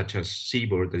products such as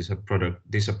Seaboard, these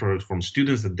are products from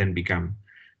students that then become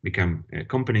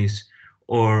companies,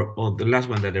 or the last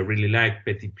one that I really like,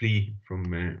 Petit Pli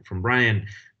from Brian,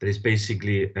 that is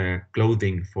basically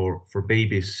clothing for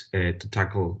babies to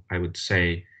tackle, I would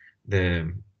say,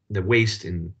 the waste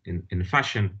in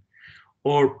fashion,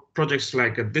 or projects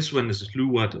like this one is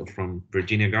Luwat from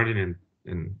Virginia Garden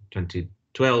in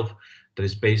 2012, that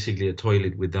is basically a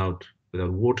toilet without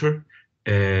water,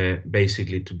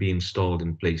 basically to be installed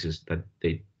in places that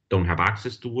they don't have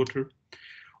access to water,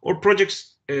 or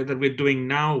projects that we're doing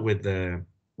now with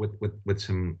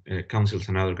some councils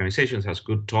and other organizations as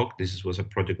Good Talk. This was a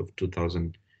project of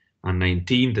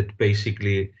 2019 that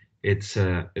basically it's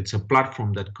a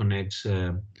platform that connects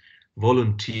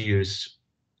volunteers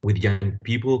with young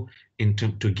people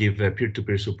to give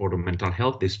peer-to-peer support on mental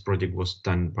health. This project was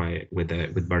done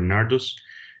with Bernardo's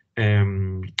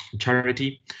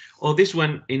charity. Or this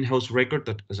one, In-House Record,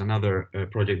 that is another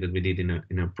project that we did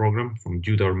in a program from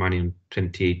Judah Armani in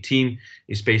 2018.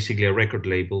 Is basically a record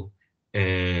label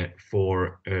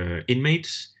for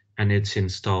inmates, and it's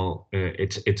installed.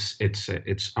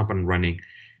 It's up and running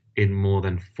in more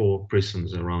than 4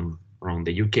 prisons around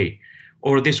the UK.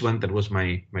 Or this one that was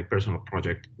my personal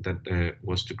project, that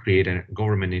was to create a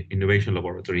government innovation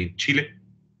laboratory in Chile.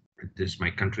 This is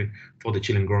my country, for the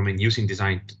Chilean government, using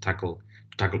design to tackle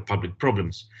public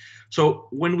problems. So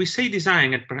when we say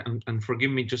design, and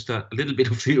forgive me just a little bit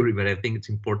of theory, but I think it's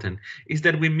important, is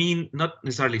that we mean not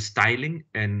necessarily styling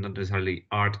and not necessarily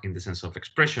art in the sense of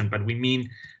expression, but we mean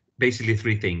basically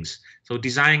 3 things. So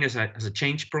design as a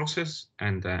change process,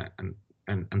 and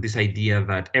this idea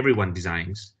that everyone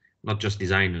designs, not just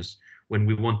designers, when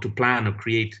we want to plan or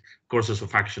create courses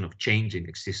of action of change in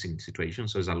existing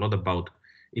situations. So it's a lot about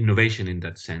innovation in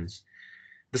that sense.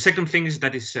 The second thing is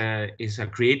that is a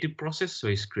creative process, so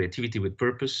it's creativity with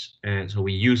purpose. So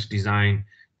we use design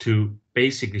to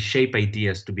basically shape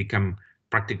ideas to become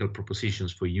practical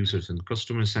propositions for users and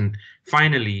customers. And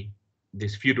finally,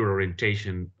 this future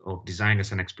orientation of design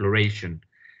as an exploration,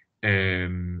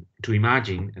 to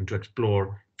imagine and to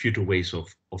explore future ways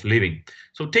of living.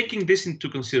 So taking this into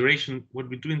consideration, what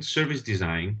we do in service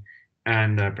design,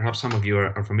 and perhaps some of you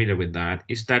are familiar with that,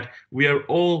 is that we are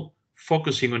all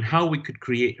focusing on how we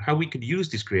could use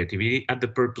this creativity at the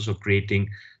purpose of creating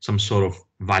some sort of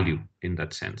value in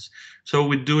that sense. So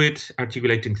we do it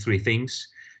articulating 3 things.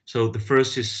 So the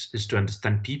first is to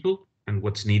understand people and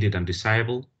what's needed and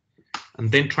desirable,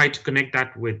 and then try to connect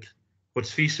that with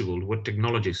what's feasible, what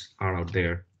technologies are out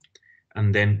there,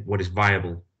 and then what is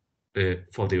viable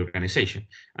for the organization.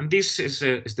 And this is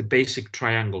the basic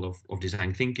triangle of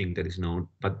design thinking that is known,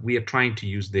 but we are trying to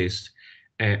use this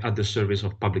at the service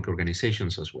of public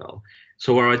organizations as well.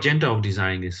 So our agenda of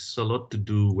design is a lot to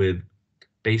do with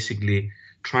basically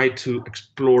try to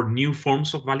explore new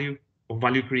forms of value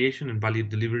creation and value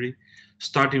delivery,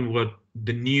 starting with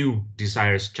the new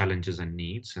desires, challenges, and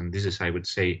needs. And this is, I would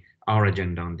say, our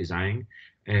agenda on design.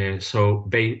 So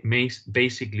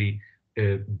basically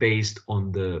based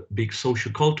on the big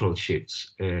social-cultural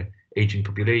shifts, aging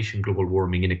population, global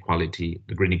warming, inequality,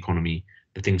 the green economy,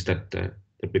 the things that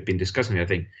we've been discussing. I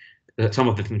think some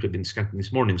of the things we've been discussing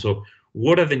this morning. So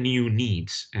what are the new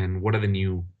needs and what are the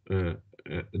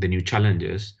new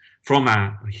challenges from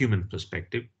a human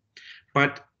perspective?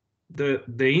 But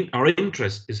our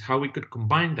interest is how we could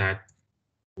combine that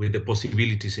with the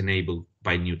possibilities enabled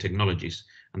by new technologies.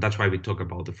 And that's why we talk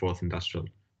about the 4th industrial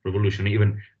revolution.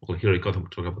 Even, well, here I got to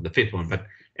talk about the 5th one, but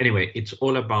anyway, it's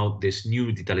all about this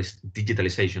new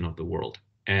digitalization of the world.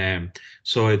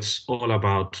 So it's all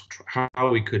about how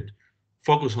we could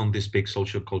focus on these big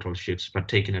social cultural shifts, but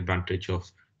taking advantage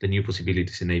of the new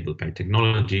possibilities enabled by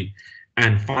technology.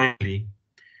 And finally,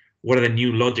 what are the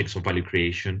new logics of value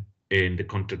creation in the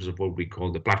context of what we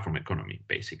call the platform economy,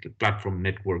 basically platform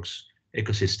networks,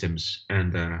 ecosystems,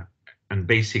 and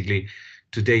basically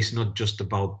today is not just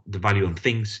about the value on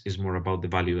things, it's more about the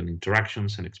value on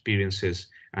interactions and experiences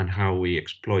and how we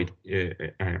exploit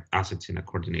assets in a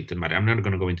coordinated manner. I'm not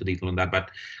going to go into detail on that,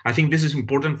 but I think this is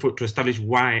important to establish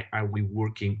why are we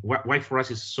working, why for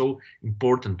us is so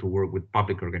important to work with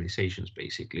public organizations,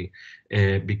 basically,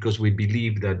 because we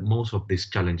believe that most of these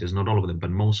challenges, not all of them,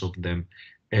 but most of them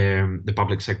the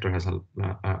public sector has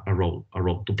a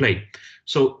role to play.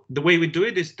 So the way we do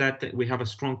it is that we have a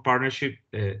strong partnership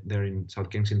there in South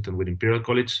Kensington with Imperial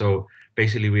College. So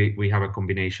basically we have a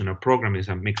combination. Our program is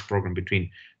a mixed program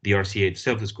between the RCA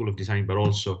itself, the School of Design, but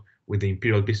also with the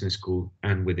Imperial Business School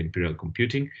and with Imperial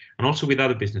Computing, and also with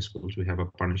other business schools. We have a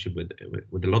partnership with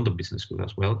the London Business School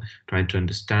as well, trying to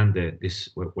understand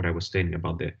what I was saying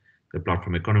about the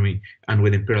platform economy, and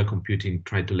with Imperial Computing,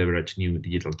 trying to leverage new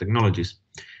digital technologies.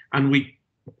 And we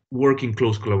work in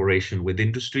close collaboration with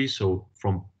industry, so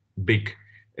from big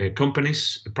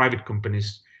companies, private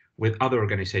companies, with other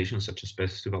organizations such as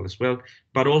Festival as well,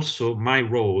 but also my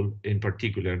role in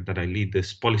particular, that I lead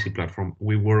this policy platform.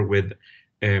 We work with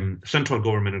central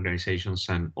government organizations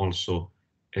and also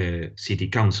city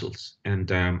councils,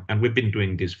 and we've been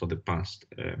doing this for the past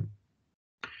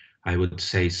I would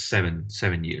say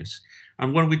seven years.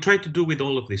 And what we try to do with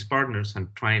all of these partners, and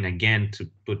trying again to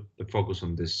put the focus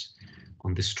on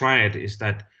this triad, is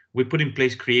that we put in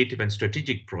place creative and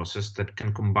strategic process that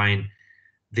can combine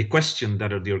the question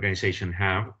that the organization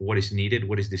have, what is needed,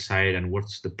 what is desired, and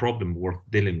what's the problem worth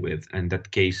dealing with. And that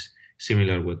case,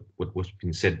 similar with what was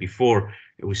been said before,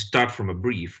 we start from a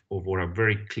brief or a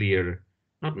very clear,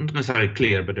 not necessarily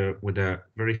clear, but with a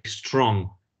very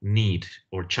strong need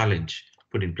or challenge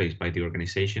put in place by the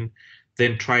organization,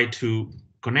 then try to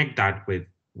connect that with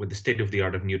the state of the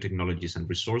art of new technologies and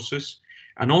resources,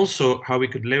 and also how we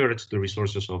could leverage the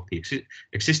resources of the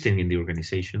existing in the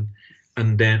organization,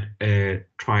 and then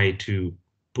try to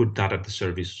put that at the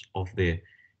service of the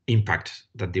impact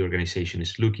that the organization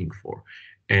is looking for,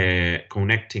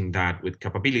 connecting that with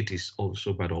capabilities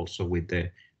also, but also with the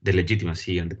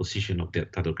legitimacy and the position of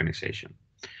that organization.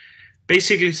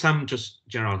 Basically, some just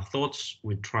general thoughts.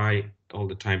 We try all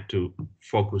the time to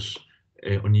focus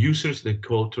on users, the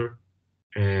culture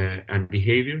and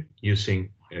behavior using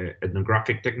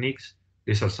ethnographic techniques.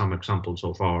 These are some examples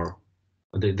of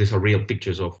these are real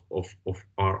pictures of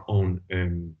our own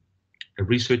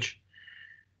research,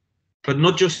 but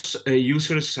not just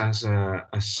users as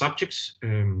subjects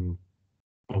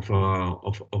of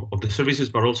the services,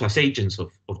 but also as agents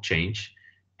of change.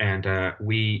 And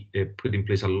we put in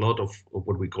place a lot of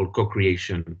what we call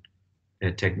co-creation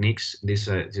techniques. This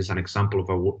is an example of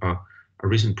a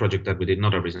recent project that we did,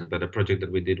 not a recent, but a project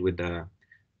that we did with the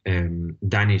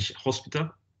Danish hospital.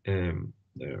 And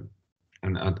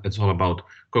it's all about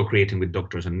co-creating with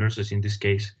doctors and nurses in this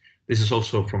case. This is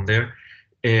also from there.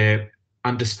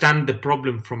 Understand the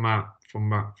problem from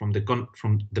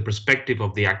the perspective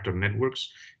of the actor networks.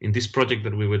 In this project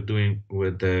that we were doing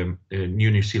with the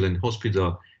New Zealand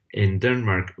Hospital in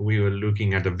Denmark, we were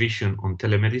looking at a vision on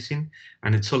telemedicine,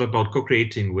 and it's all about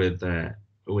co-creating with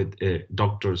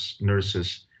doctors,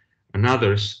 nurses, and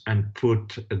others, and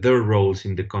put their roles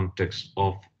in the context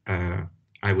of,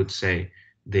 I would say,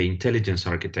 the intelligence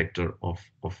architecture of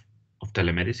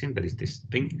telemedicine. That is this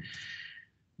thing.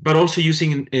 But also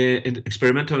using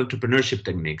experimental entrepreneurship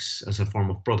techniques as a form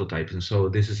of prototyping. So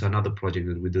this is another project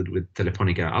that we did with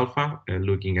Telefonica Alpha,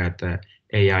 looking at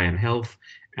AI and health.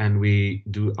 And we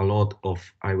do a lot of,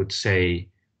 I would say,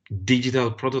 digital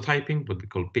prototyping, what we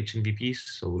call pitch MVPs,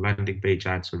 so landing page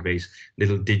ad surveys,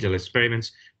 little digital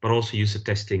experiments, but also user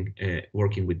testing,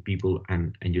 working with people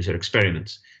and user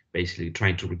experiments, basically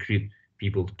trying to recruit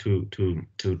people to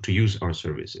use our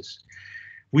services.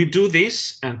 We do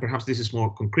this, and perhaps this is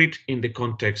more concrete, in the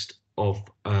context of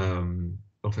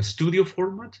a studio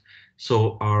format.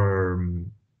 So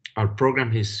our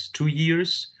program is 2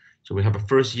 years. So we have a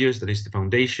first year that is the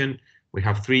foundation. We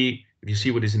have 3. If you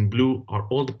see what is in blue, are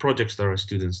all the projects that our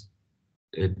students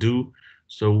do.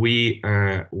 So we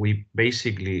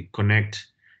basically connect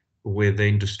with the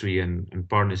industry and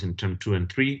partners in term 2 and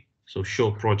 3. So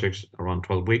short projects around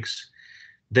 12 weeks.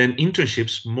 Then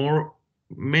internships,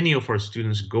 many of our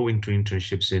students go into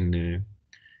internships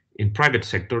in private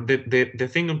sector. The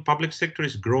thing on public sector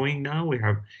is growing now. We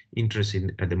have interest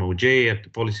at the MOJ, at the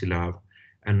Policy Lab,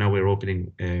 and now we're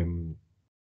opening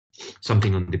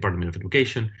something on the Department of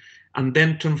Education. And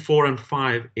then term 4 and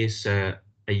 5 is a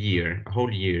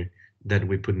whole year that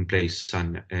we put in place.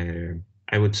 And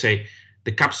I would say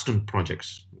the capstone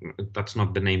projects, that's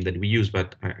not the name that we use,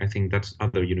 but I think that's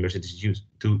other universities use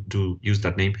to use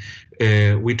that name.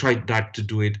 We tried that to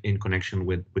do it in connection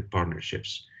with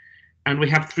partnerships. And we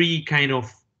have 3 kind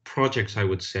of projects, I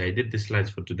would say. I did the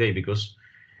slides for today because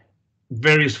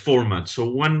various formats. So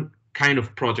one kind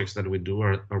of projects that we do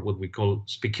are what we call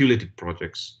speculative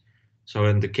projects. So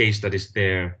in the case that is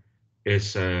there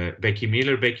is Becky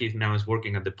Miller. Becky now is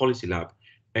working at the Policy Lab.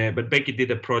 But Becky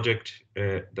did a project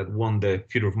that won the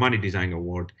Future of Money Design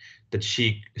Award, that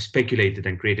she speculated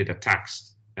and created a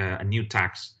tax a new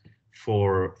tax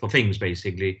for things,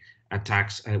 basically a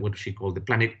tax, what she called the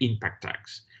planet impact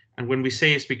tax. And when we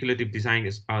say speculative design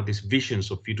are these visions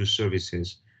of future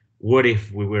services, what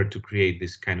if we were to create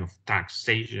this kind of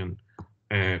taxation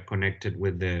connected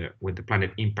with the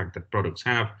planet impact that products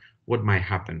have? What might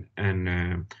happen?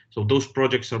 And so those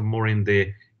projects are more in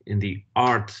the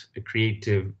art,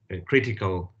 creative,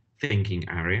 critical thinking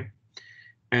area.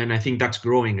 And I think that's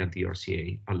growing at the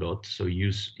RCA a lot. So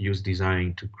use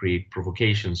design to create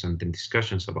provocations and then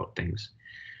discussions about things.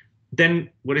 Then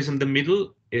what is in the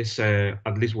middle is,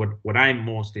 at least what I'm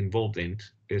most involved in,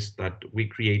 is that we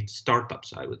create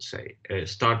startups, I would say,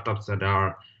 startups that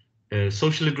are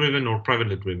socially driven or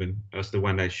privately driven, as the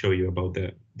one I show you about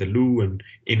the Lou and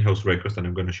in-house records that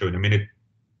I'm going to show in a minute.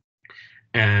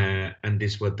 And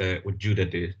this what Judah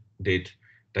did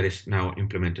that is now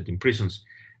implemented in prisons.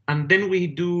 And then we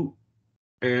do,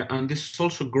 and this is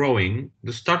also growing.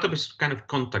 The startup is kind of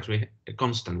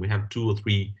constant. We have 2 or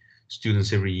 3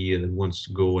 students every year that wants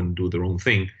to go and do their own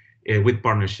thing with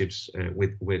partnerships,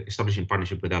 with establishing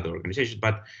partnership with other organizations.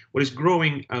 But what is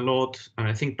growing a lot, and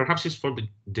I think perhaps it's for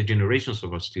the generations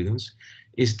of our students,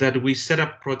 is that we set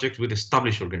up projects with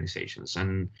established organizations.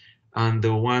 And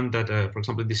the one that, for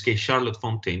example, in this case, Charlotte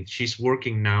Fontaine, she's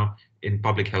working now in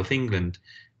Public Health England.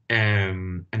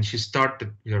 And she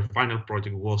started, her final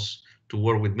project was to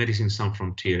work with Medicine Sans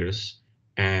Frontiers,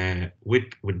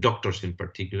 with doctors in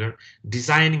particular,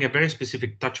 designing a very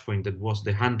specific touch point that was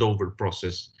the handover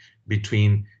process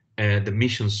between the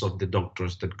missions of the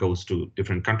doctors that goes to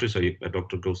different countries. So a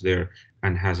doctor goes there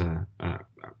and has a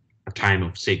time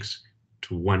of 6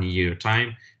 to 1 year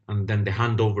time, and then the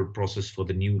handover process for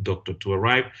the new doctor to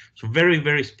arrive. So very,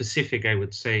 very specific, I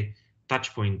would say,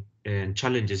 touch point and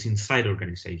challenges inside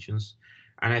organizations.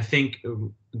 And I think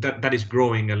that is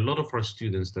growing. A lot of our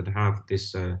students that have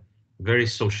this very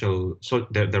social, so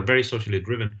they're very socially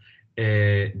driven.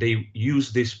 They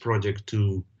use this project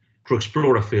to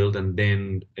explore a field and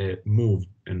then move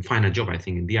and find a job, I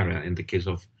think, in the area. In the case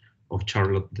of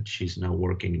Charlotte, that she's now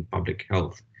working in Public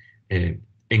Health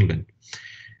England.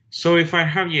 So if I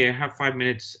have 5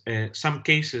 minutes, some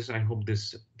cases, I hope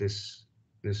this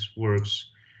works.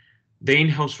 The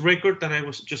in-house record that I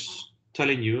was just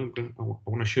telling you, I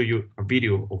want to show you a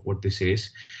video of what this is.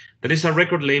 That is a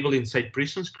record label inside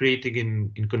prisons, created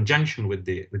in conjunction with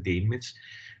the inmates,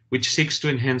 which seeks to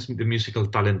enhance the musical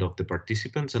talent of the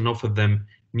participants and offer them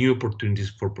new opportunities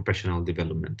for professional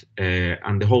development.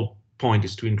 And the whole point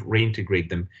is to reintegrate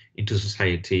them into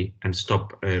society and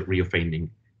stop reoffending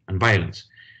and violence.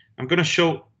 I'm going to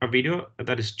show a video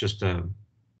that is just a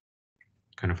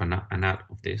kind of an ad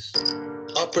of this.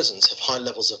 Our prisons have high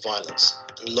levels of violence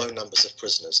and low numbers of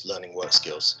prisoners learning work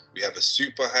skills. We have a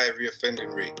super high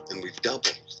reoffending rate, and we've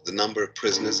doubled the number of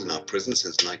prisoners in our prison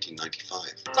since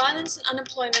 1995. Violence and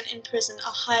unemployment in prison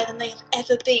are higher than they have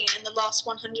ever been in the last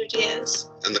 100 years.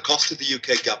 And the cost to the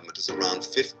UK government is around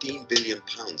 £15 billion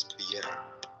per year.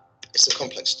 It's a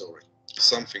complex story.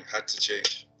 Something had to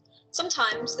change.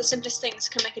 Sometimes the simplest things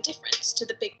can make a difference to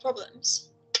the big problems.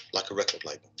 Like a record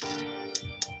label.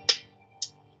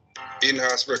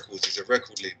 In-house Records is a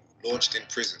record label launched in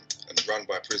prison and run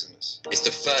by prisoners. It's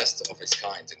the first of its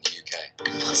kind in the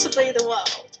UK. Possibly the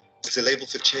world. It's a label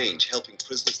for change, helping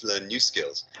prisoners learn new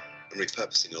skills and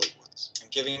repurposing old ones.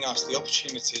 And giving us the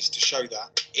opportunities to show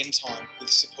that, in time, with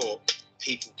support,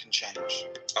 people can change.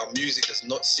 Our music does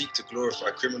not seek to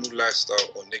glorify criminal lifestyle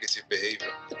or negative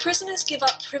behaviour. The prisoners give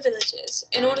up privileges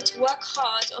in order to work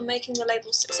hard on making the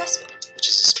label successful. Which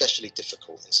is especially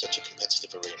difficult in such a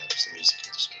competitive arena as the music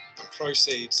industry. And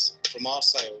proceeds from our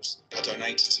sales are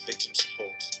donated to victim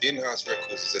support. In-house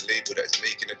Records is a label that is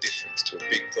making a difference to a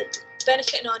big problem.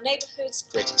 Benefiting our neighbourhoods,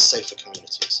 creating safer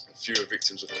communities, and fewer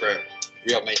victims of crime.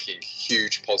 We are making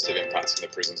huge positive impacts in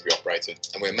the prisons we operate in,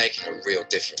 and we're making a real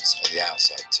difference on the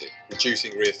outside too.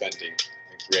 Reducing reoffending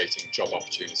and creating job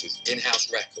opportunities.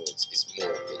 In-house Records is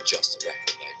more than just a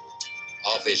record label.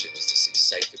 Our vision is to see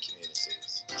safer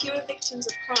communities, fewer victims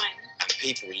of crime, and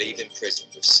people leaving prison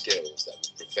with skills that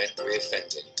will prevent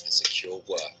reoffending and secure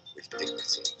work with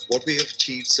dignity. What we have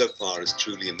achieved so far is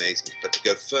truly amazing, but to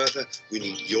go further, we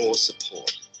need your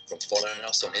support. From following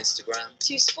us on Instagram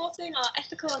to supporting our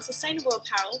ethical and sustainable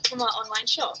apparel from our online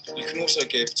shop. You can also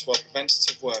give to our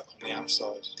preventative work on the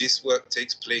outside. This work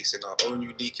takes place in our own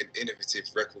unique and innovative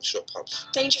record shop hubs.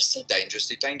 Dangerously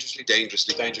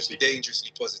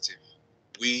positive.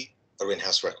 We are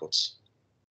In-house Records.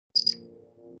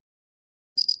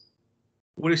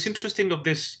 What is interesting of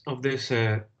this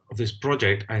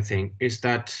project, I think, is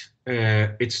that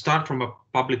it starts from a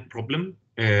public problem.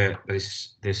 That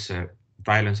is this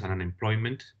violence and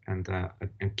unemployment, and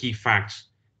key facts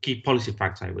key policy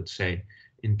facts, I would say,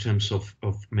 in terms of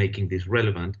making this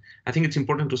relevant. I think it's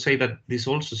important to say that this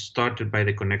also started by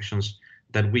the connections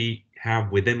that we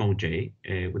have with MOJ,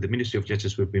 with the Ministry of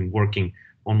Justice. We've been working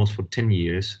almost for 10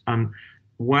 years. And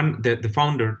the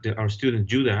founder, our student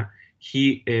Judah,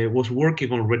 he was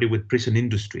working already with prison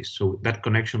industries. So that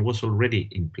connection was already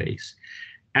in place.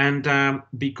 And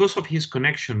because of his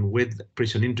connection with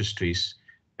prison industries,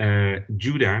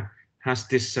 Judah has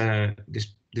this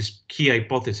key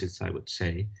hypothesis, I would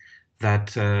say,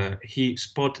 that he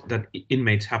spotted that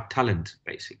inmates have talent,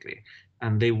 basically,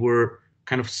 and they were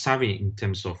kind of savvy in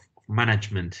terms of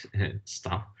management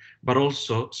stuff, but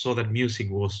also saw that music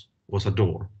was a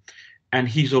door. And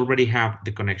he's already have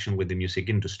the connection with the music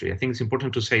industry. I think it's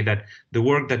important to say that the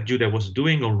work that Judah was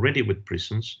doing already with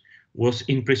prisons was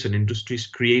in prison industries,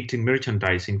 creating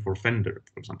merchandising for Fender,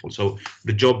 for example. So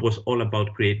the job was all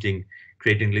about creating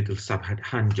little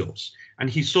hand jobs. And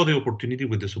he saw the opportunity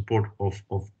with the support of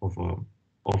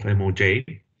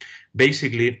MOJ,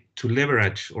 basically to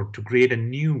leverage or to create a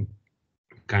new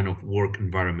kind of work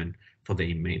environment for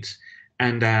the inmates.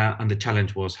 And the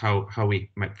challenge was how we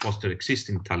might foster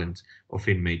existing talent of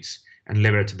inmates and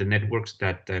leverage the networks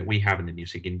that we have in the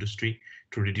music industry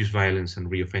to reduce violence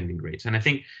and reoffending rates. And I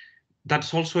think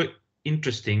that's also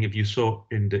interesting. If you saw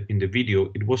in the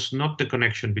video, it was not the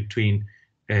connection between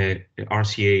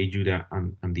RCA, Judah,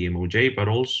 and the MOJ, but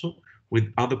also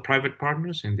with other private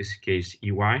partners, in this case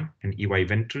EY and EY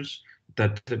Ventures,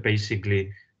 that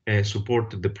basically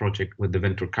supported the project with the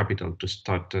venture capital to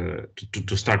start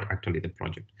actually the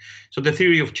project. So the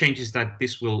theory of change is that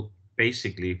this will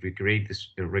basically, if we create this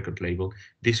record label,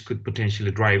 this could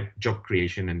potentially drive job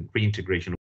creation and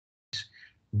reintegration,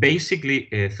 basically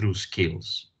through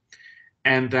skills.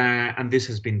 And this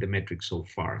has been the metric so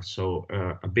far. So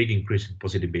a big increase in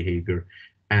positive behavior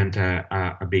and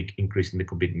a big increase in the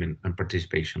commitment and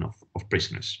participation of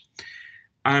prisoners.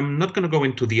 I'm not going to go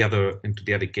into the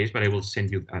other case, but I will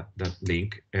send you that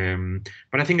link.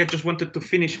 But I think I just wanted to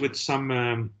finish with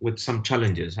some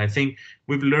challenges. I think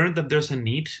we've learned that there's a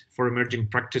need for emerging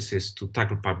practices to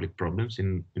tackle public problems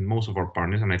in most of our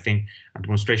partners, and I think a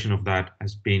demonstration of that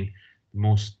has been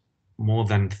more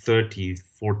than 30,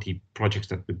 40 projects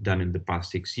that we've done in the past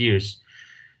 6 years.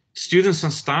 Students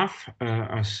and staff,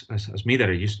 as me, that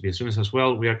I used to be a student as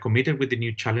well, we are committed with the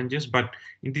new challenges, but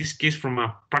in this case, from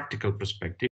a practical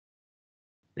perspective,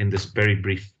 in this very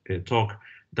brief talk,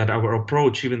 that our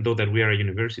approach, even though that we are a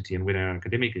university and we're an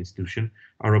academic institution,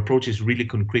 our approach is really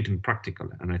concrete and practical.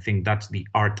 And I think that's the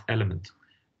art element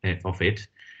of it.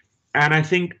 And I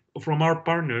think from our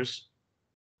partners,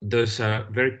 there's a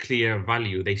very clear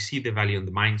value. They see the value in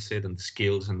the mindset and the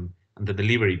skills and the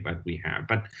delivery that we have.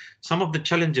 But some of the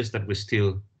challenges that we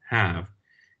still have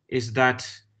is that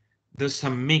there's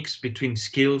some mix between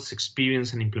skills,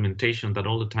 experience, and implementation that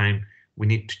all the time we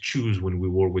need to choose when we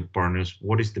work with partners.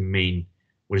 What is the main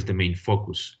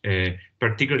focus?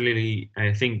 Particularly,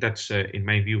 I think that's, in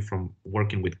my view, from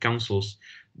working with councils,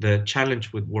 the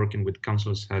challenge with working with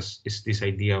councils is this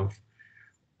idea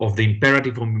of the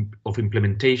imperative of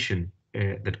implementation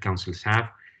that councils have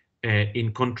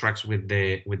in contracts with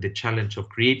the challenge of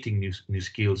creating new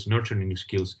skills, nurturing new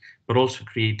skills, but also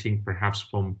creating perhaps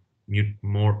from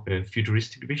more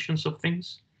futuristic visions of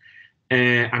things.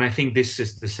 And I think this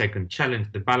is the second challenge: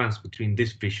 the balance between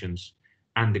these visions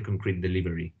and the concrete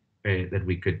delivery that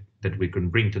we can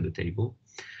bring to the table.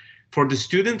 For the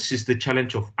students, is the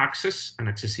challenge of access and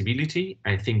accessibility.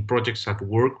 I think projects at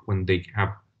work when they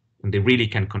really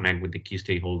can connect with the key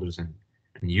stakeholders and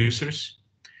users.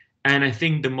 And I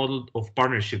think the model of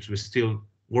partnerships, we're still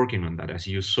working on that. As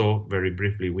you saw very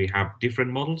briefly, we have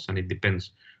different models and it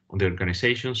depends on the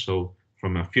organization. So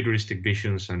from a futuristic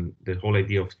visions and the whole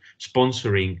idea of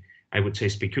sponsoring, I would say,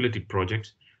 speculative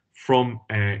projects, from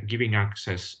giving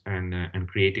access and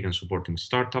creating and supporting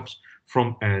startups,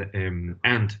 from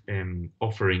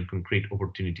offering concrete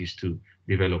opportunities to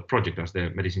develop projects, as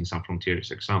the Medicine Sans Frontières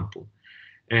example.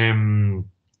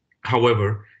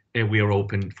 However, we are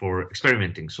open for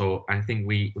experimenting. So I think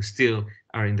we still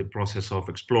are in the process of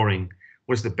exploring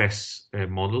what's the best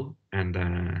model, and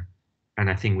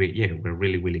I think we're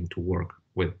really willing to work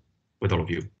with all of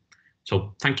you.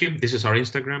 So thank you. This is our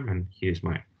Instagram, and here's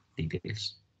my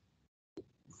details.